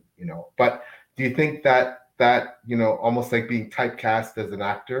genres, and but do you think that almost like being typecast as an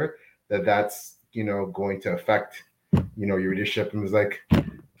actor, that's going to affect your readership, and was like,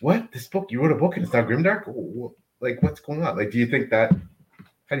 what, this book, you wrote a book and it's not grimdark? Like, what's going on? Like, do you think that,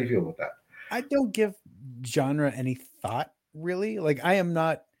 how do you feel about that? I don't give genre any thought, really. Like, I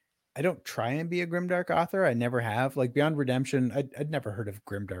don't try and be a grimdark author. I never have. Like, Beyond Redemption, I'd never heard of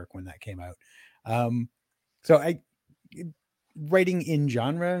grimdark when that came out. So writing in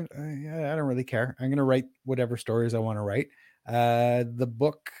genre, I don't really care. I'm going to write whatever stories I want to write. The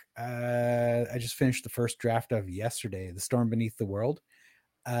book I just finished the first draft of yesterday, The Storm Beneath the World.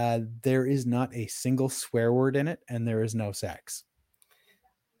 There is not a single swear word in it, and there is no sex.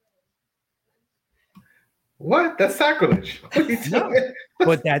 What? That's sacrilege. What are you doing?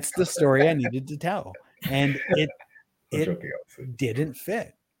 But that's the story I needed to tell, and it didn't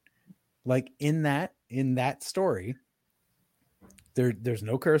fit. Like, in that story, there's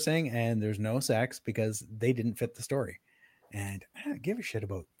no cursing and there's no sex because they didn't fit the story. And I don't give a shit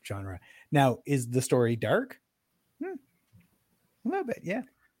about genre. Now, is the story dark? A little bit, yeah.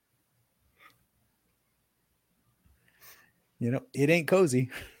 It ain't cozy.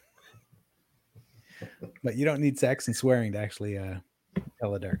 But you don't need sex and swearing to actually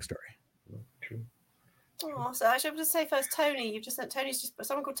tell a dark story. True. Oh, so I should just say first, Tony. You've just sent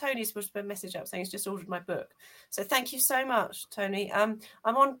someone called Tony's put a message up saying he's just ordered my book. So thank you so much, Tony. I'm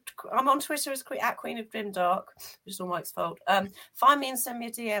on Twitter as at Queen of Grimdark, which is all Mike's fault. Find me and send me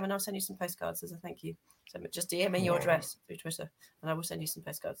a DM, and I'll send you some postcards as a thank you. So just DM me your address through Twitter, and I will send you some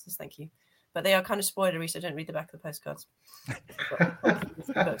postcards as thank you. But they are kind of spoilery, so don't read the back of the postcards.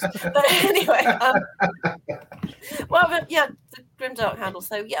 But anyway, the Grimdark handle.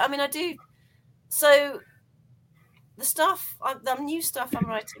 So yeah, I mean, I do. So the new stuff I'm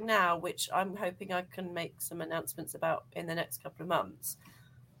writing now, which I'm hoping I can make some announcements about in the next couple of months.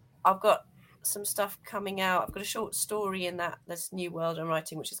 I've got some stuff coming out. I've got a short story in this new world I'm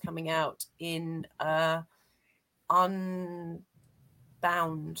writing, which is coming out in Unbound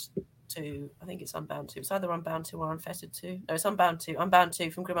 2. I think it's Unbound 2. It's either Unbound 2 or Unfettered 2. No, it's Unbound 2. Unbound 2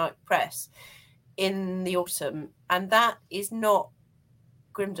 from Grimdark Press in the autumn. And that is not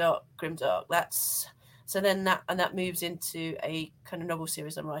Grimdark. That's that moves into a kind of novel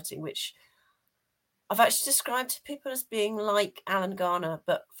series I'm writing, which I've actually described to people as being like Alan Garner,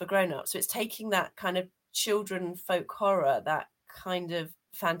 but for grown-ups. So it's taking that kind of children folk horror, that kind of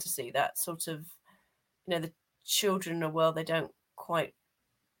fantasy, that sort of, the children in a world they don't quite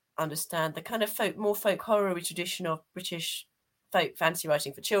understand, the kind of more folk horror tradition of British folk fantasy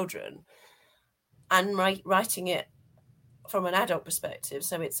writing for children, and writing it from an adult perspective.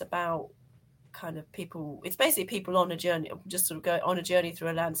 So it's about kind of it's basically people on a journey, just sort of go on a journey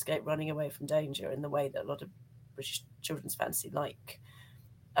through a landscape, running away from danger in the way that a lot of British children's fantasy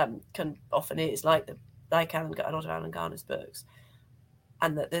can often is, like a lot of Alan Garner's books,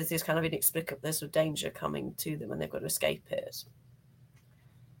 and that there's this kind of inexplicable, there's sort of danger coming to them and they've got to escape it.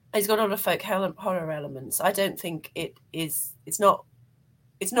 It's got a lot of folk horror elements. I don't think it's not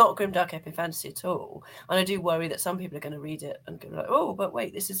grimdark epic fantasy at all. And I do worry that some people are going to read it and go like, oh, but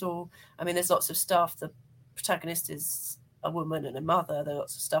wait, this is all... I mean, there's lots of stuff. The protagonist is a woman and a mother. There's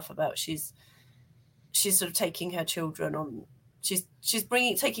lots of stuff about she's sort of taking her children on she's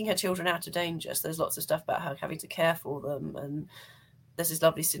taking her children out of danger. So there's lots of stuff about her having to care for them, and there's this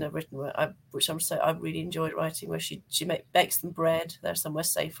lovely scene I've written which I really enjoyed writing, where she bakes them bread. They're somewhere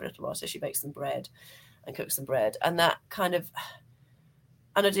safe for a little while, so she bakes them bread and cooks them bread, and that kind of.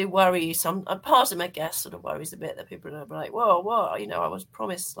 And I do worry part of my guess sort of worries a bit that people are like, whoa, I was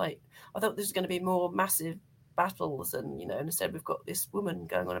promised, like, I thought this was going to be more massive battles, and and instead we've got this woman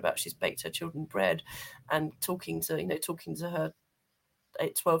going on about she's baked her children bread and talking to her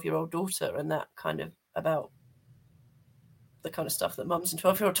 12-year-old daughter, and that kind of about the kind of stuff that mums and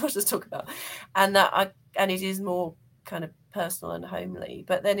 12-year-old daughters talk about, and it is more kind of personal and homely,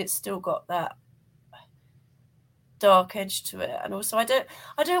 but then it's still got that dark edge to it. And also I don't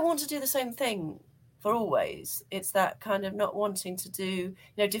want to do the same thing for always. It's that kind of not wanting to do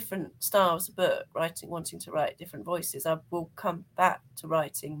different styles of book, wanting to write different voices. I will come back to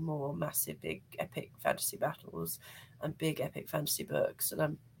writing more massive, big, epic fantasy battles and big epic fantasy books, and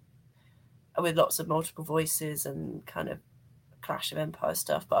I'm with lots of multiple voices and kind of Clash of Empires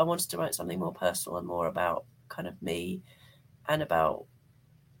stuff. But I wanted to write something more personal and more about kind of me, and about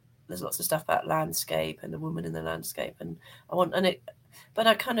there's lots of stuff about landscape and the woman in the landscape, and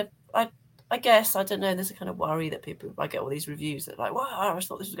I guess, I don't know, there's a kind of worry that I get all these reviews that are like, wow, I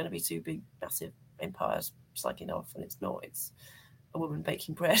thought this was going to be two big massive empires slagging off, and it's not. It's a woman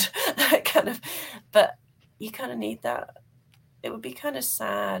baking bread. But you kind of need that. It would be kind of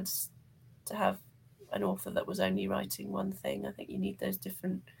sad to have an author that was only writing one thing. I think you need those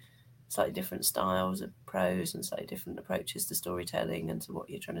slightly different styles of prose and slightly different approaches to storytelling and to what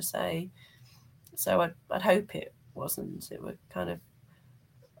you're trying to say. So I'd hope it wasn't. It would kind of,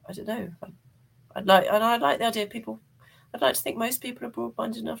 I don't know. I'd like the idea of people. I'd like to think most people are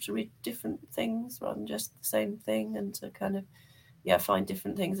broad-minded enough to read different things rather than just the same thing, and to kind of find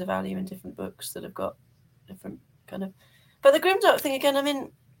different things of value in different books that have got different kind of. But the grimdark thing again, I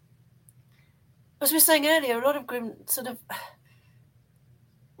mean, as we were saying earlier, a lot of grim sort of.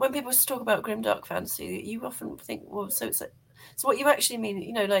 When people talk about grimdark fantasy, you often think, well, so what you actually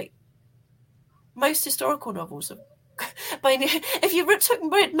mean, like most historical novels have. If you took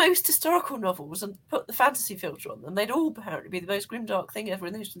most historical novels and put the fantasy filter on them, they'd all apparently be the most grimdark thing ever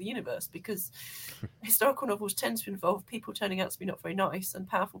in the history of the universe, because historical novels tend to involve people turning out to be not very nice and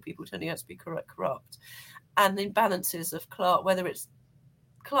powerful people turning out to be corrupt, and the imbalances of class, whether it's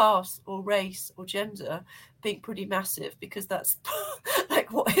class or race or gender, being pretty massive, because that's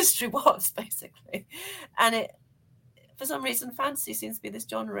like what history was basically. And it, for some reason, fantasy seems to be this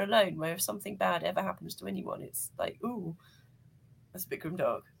genre alone where if something bad ever happens to anyone, it's like, ooh, that's a bit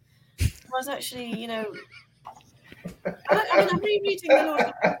grimdark. Whereas actually, I'm rereading The Lord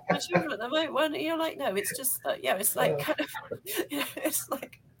of My Children at the moment, when you're like, no, it's just like, it's like kind of, it's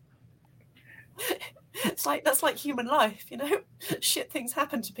like that's like human life, shit things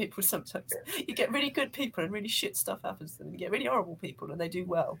happen to people sometimes. You get really good people and really shit stuff happens to them. You get really horrible people and they do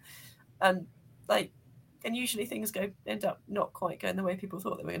well, and usually things end up not quite going the way people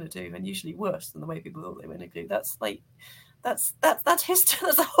thought they were going to do, and usually worse than the way people thought they were going to do. That's history.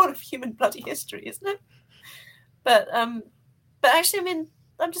 That's the whole of human bloody history, isn't it? But actually, I mean,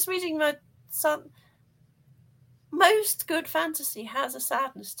 I'm just reading my son. Most good fantasy has a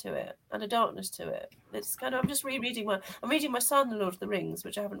sadness to it and a darkness to it. It's kind of, I'm reading my son The Lord of the Rings,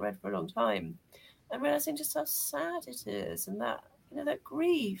 which I haven't read for a long time, and realizing just how sad it is, and that that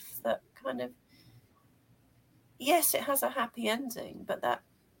grief, that kind of, yes, it has a happy ending, but that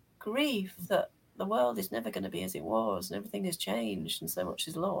grief that the world is never going to be as it was, and everything has changed, and so much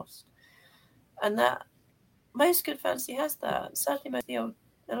is lost, and that most good fantasy has that. Certainly, a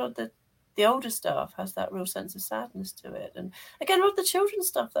lot of the older stuff has that real sense of sadness to it. And again, a lot of the children's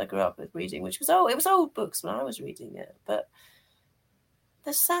stuff that I grew up with reading, which was it was old books when I was reading it, but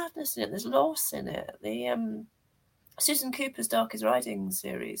there's sadness in it, there's loss in it. The Susan Cooper's Darkest Riding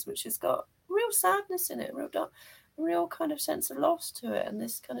series, which has got real sadness in it, real kind of sense of loss to it, and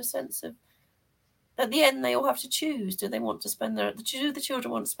this kind of sense of, at the end, they all have to choose. Do they want to spend the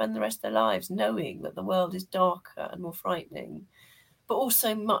children want to spend the rest of their lives knowing that the world is darker and more frightening, but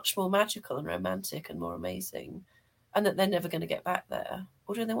also much more magical and romantic and more amazing, and that they're never going to get back there?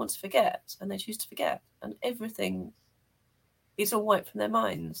 Or do they want to forget, and they choose to forget, and everything is all wiped from their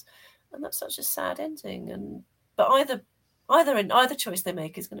minds? And that's such a sad ending. But either choice they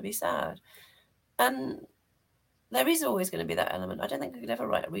make is going to be sad. And there is always going to be that element. I don't think I could ever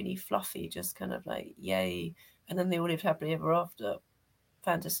write a really fluffy, just kind of like, yay, and then they all lived happily ever after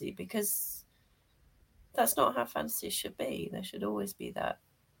fantasy, because that's not how fantasy should be. There should always be that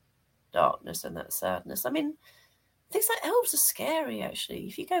darkness and that sadness. I mean, things like elves are scary, actually.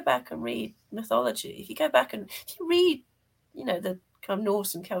 If you go back and read mythology, if you read the kind of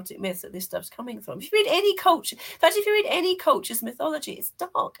Norse and Celtic myths that this stuff's coming from. If you read any culture, in fact, if you read any culture's mythology, it's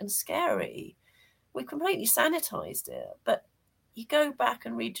dark and scary. We've completely sanitized it, but you go back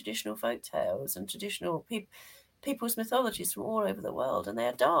and read traditional folk tales and traditional people's mythologies from all over the world, and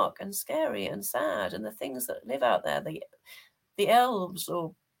they're dark and scary and sad. And the things that live out there, the elves,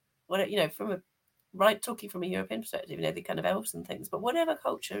 or whatever, talking from a European perspective, the kind of elves and things. But whatever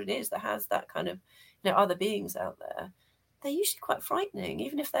culture it is that has that kind of, other beings out there, they're usually quite frightening.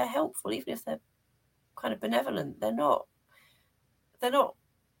 Even if they're helpful, even if they're kind of benevolent, they're not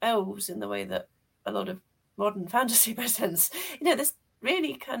elves in the way that a lot of modern fantasy presents. This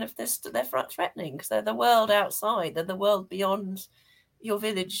really kind of they're threatening because they're the world outside. They're the world beyond your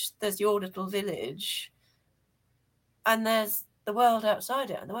village. There's your little village, and there's the world outside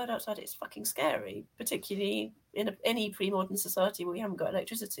it. And the world outside it is fucking scary, particularly in any pre-modern society where we haven't got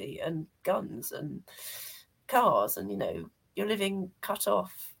electricity and guns and cars, and you're living cut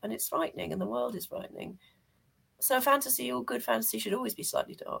off, and it's frightening, and the world is frightening. So fantasy, or good fantasy, should always be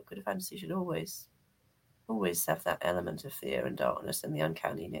slightly dark. Good fantasy should always have that element of fear and darkness and the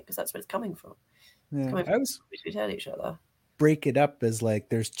uncanny in it, because that's where it's coming from. Yeah, coming from we tell each other. Break it up as like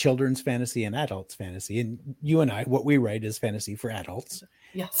there's children's fantasy and adults fantasy, and you and I, what we write is fantasy for adults.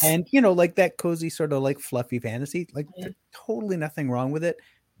 Yes. And like that cozy sort of like fluffy fantasy, like there's totally nothing wrong with it.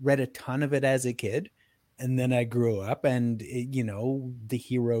 Read a ton of it as a kid, and then I grew up, and the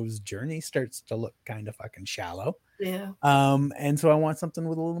hero's journey starts to look kind of fucking shallow. Yeah. And so I want something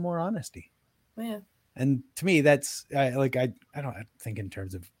with a little more honesty. Yeah. And to me, that's I don't think in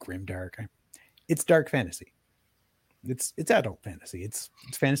terms of grimdark. It's dark fantasy. It's adult fantasy. It's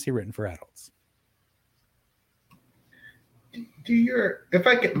fantasy written for adults. If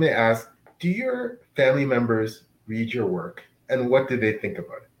I may ask, do your family members read your work, and what do they think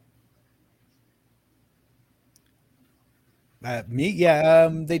about it? Me, yeah,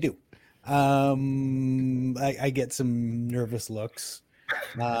 they do. I get some nervous looks.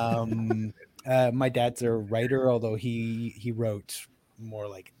 My dad's a writer, although he wrote more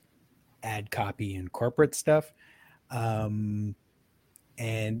like ad copy and corporate stuff. And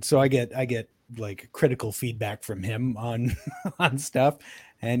so I get like critical feedback from him on stuff,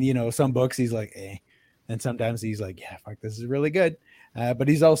 and some books he's like, and sometimes he's like, yeah, fuck, this is really good. But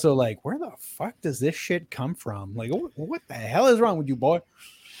he's also like, where the fuck does this shit come from? Like, what the hell is wrong with you, boy?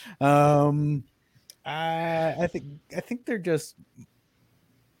 I think they're just,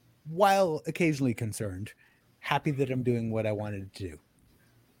 while occasionally concerned, happy that I'm doing what I wanted to do.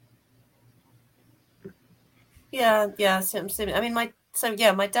 Yeah, same. I mean, my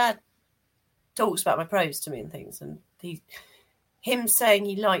dad talks about my prose to me and things, and him saying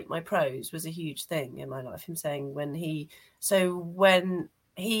he liked my prose was a huge thing in my life. Him saying when he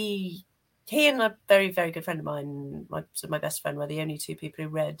and a very, very good friend of mine, my best friend, were the only two people who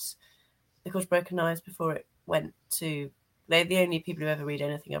read The Court of Broken Knives before it went to. They're the only people who ever read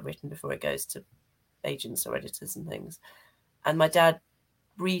anything I've written before it goes to agents or editors and things. And my dad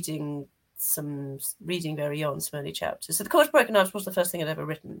reading very on some early chapters. So The Court of Broken Knives was the first thing I'd ever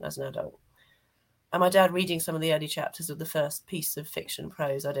written as an adult. And my dad reading some of the early chapters of the first piece of fiction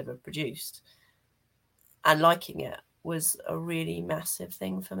prose I'd ever produced and liking it was a really massive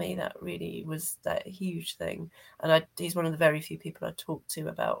thing for me. That really was that huge thing. And he's one of the very few people I talk to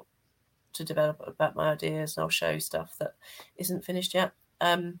develop about my ideas, and I'll show stuff that isn't finished yet.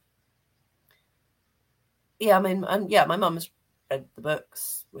 My mum's read the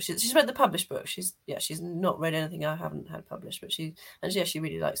books. She's read the published books. She's not read anything I haven't had published, but she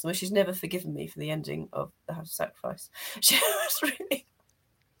really likes them. She's never forgiven me for the ending of The House of Sacrifice. She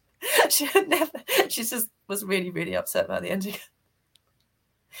just was really, really upset about the ending.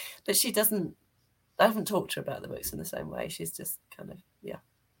 But she doesn't. I haven't talked to her about the books in the same way. She's just kind of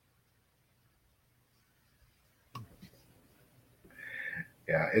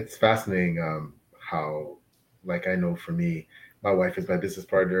Yeah, it's fascinating how, like, I know for me, my wife is my business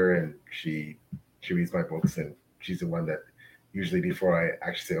partner, and she reads my books, and she's the one that usually before I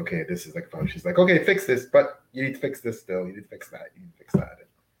actually say, okay, this is like fun, she's like, okay, fix this, but you need to fix this still, you need to fix that, you need to fix that. And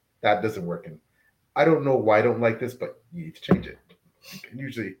that doesn't work. And I don't know why I don't like this, but you need to change it. And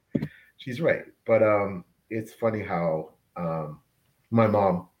usually she's right. But it's funny how my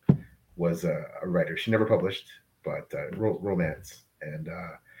mom was a writer. She never published, but wrote romance. And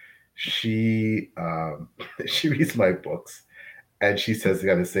she reads my books, and she says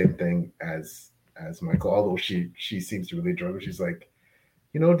the same thing as Michael, although she seems to really enjoy it. She's like,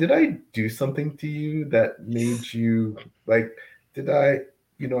 did I do something to you that made you like, did I,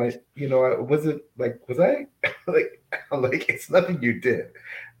 was it like, was I like, I'm like, it's nothing you did,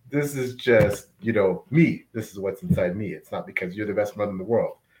 this is just, me. This is what's inside me. It's not because you're the best mother in the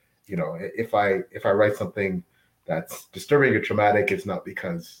world. If I write something that's disturbing or traumatic, it's not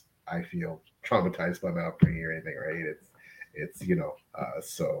because I feel traumatized by my upbringing or anything, right? It's it's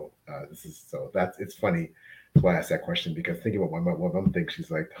funny. That's why I asked that question, because thinking about what my mom thinks,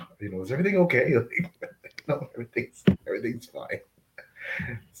 she's like, is everything okay? Like, no, everything's fine.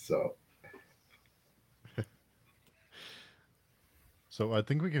 So I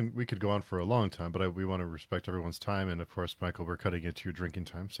think we could go on for a long time, but we want to respect everyone's time, and of course, Michael, we're cutting into your drinking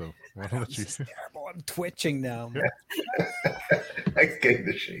time, so why don't let you? This is terrible. I'm twitching now. I'm getting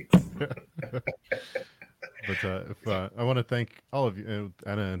the shakes. But I want to thank all of you,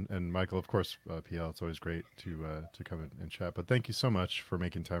 Anna and Michael, of course, PL. It's always great to come in and chat. But thank you so much for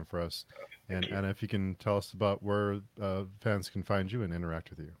making time for us. And Anna, if you can tell us about where fans can find you and interact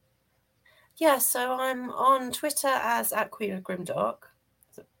with you. Yeah, so I'm on Twitter as @QueenofGrimdark,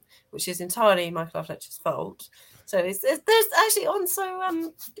 which is entirely Michael R. Fletcher's fault. So there's actually on.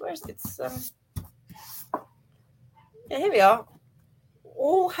 So where is it? Yeah, here we are.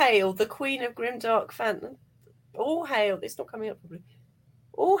 All hail the Queen of Grimdark fan. All hail. It's not coming up properly.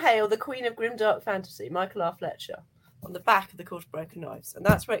 All hail the Queen of Grimdark Fantasy, Michael R. Fletcher, on the back of the Court of Broken Knives, and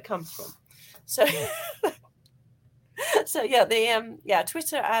that's where it comes from. So. So yeah,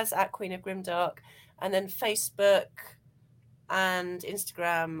 Twitter as @Queen of Grimdark, and then Facebook and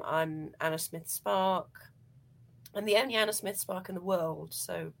Instagram, I'm Anna Smith Spark. I'm the only Anna Smith Spark in the world,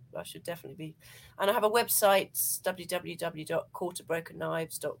 so I should definitely be. And I have a website,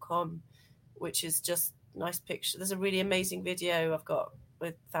 www.courtofbrokenknives.com, which is just nice pictures. There's a really amazing video I've got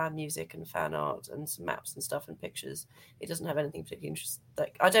with fan music and fan art and some maps and stuff and pictures. It doesn't have anything particularly interesting.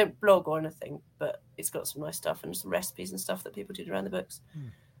 Like, I don't blog or anything, but it's got some nice stuff and some recipes and stuff that people did around the books.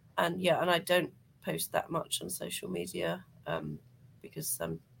 And I don't post that much on social media because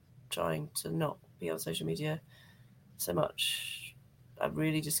I'm trying to not be on social media so much. I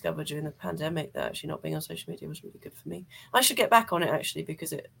really discovered during the pandemic that actually not being on social media was really good for me. I should get back on it, actually,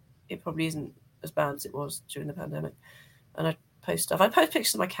 because it probably isn't as bad as it was during the pandemic. And I post stuff. I post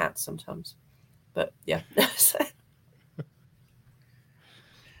pictures of my cats sometimes, but yeah.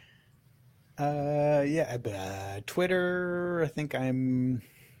 Twitter, I think I'm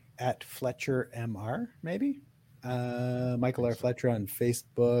 @FletcherMR, maybe. Michael R. Fletcher on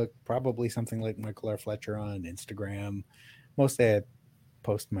Facebook, probably something like Michael R. Fletcher on Instagram. Mostly I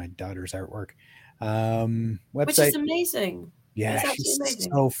post my daughter's artwork. Website, which is amazing. Yeah, she's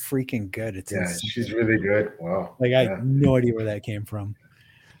so freaking good. It's insane. She's really good. Wow. Like, I had no idea where that came from.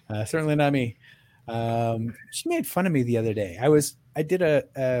 Certainly not me. She made fun of me the other day. I did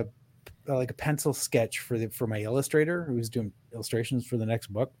a pencil sketch for my illustrator who was doing illustrations for the next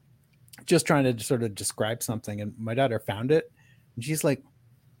book, just trying to sort of describe something. And my daughter found it, and she's like,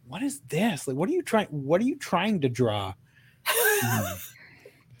 "What is this? Like, what are you trying to draw?"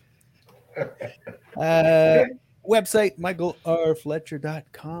 Website,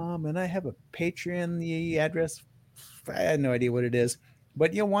 michaelrfletcher.com, and I have a Patreon. The address, I had no idea what it is,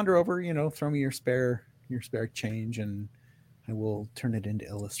 but wander over, throw me your spare change, and I will turn it into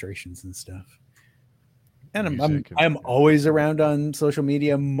illustrations and stuff. And I'm always around on social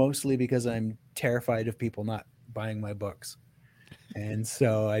media, mostly because I'm terrified of people not buying my books, and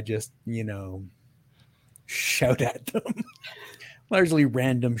so I just shout at them, largely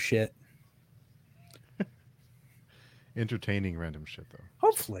random shit. Entertaining random shit, though.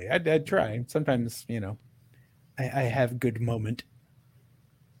 Hopefully, I'd try. Sometimes, I have good moment.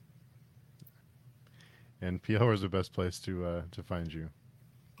 And PL, where's the best place to find you?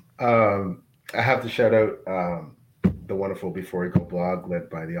 I have to shout out the wonderful Before We Go blog, led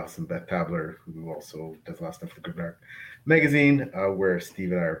by the awesome Beth Pabler, who also does a lot of stuff for the Grimdark magazine, where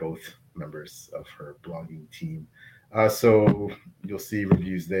Steve and I are both members of her blogging team. So you'll see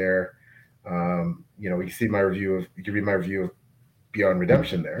reviews there. You can see you can read my review of Beyond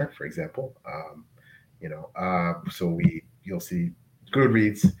Redemption there, for example. You'll see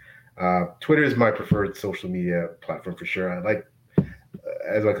Goodreads. Twitter is my preferred social media platform for sure. I like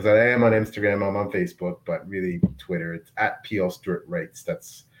as well, because I am on Instagram, I'm on Facebook, but really Twitter, it's @PL Stewart Writes.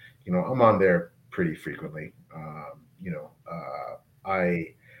 That's, I'm on there pretty frequently.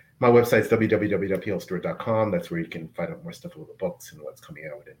 My website's www.plstewart.com. That's where you can find out more stuff about the books and what's coming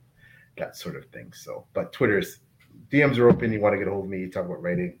out and that sort of thing. So, but Twitter's DMs are open. You want to get a hold of me, talk about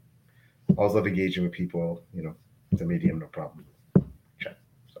writing. Always love engaging with people. It's a medium, no problem. Chat.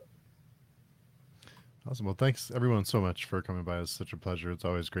 So. Awesome. Well, thanks everyone so much for coming by. It's such a pleasure. It's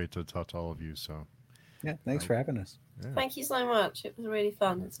always great to talk to all of you. So, yeah, thanks for having us. Yeah. Thank you so much. It was really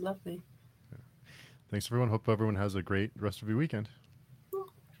fun. It's lovely. Yeah. Thanks everyone. Hope everyone has a great rest of your weekend.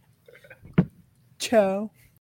 cow.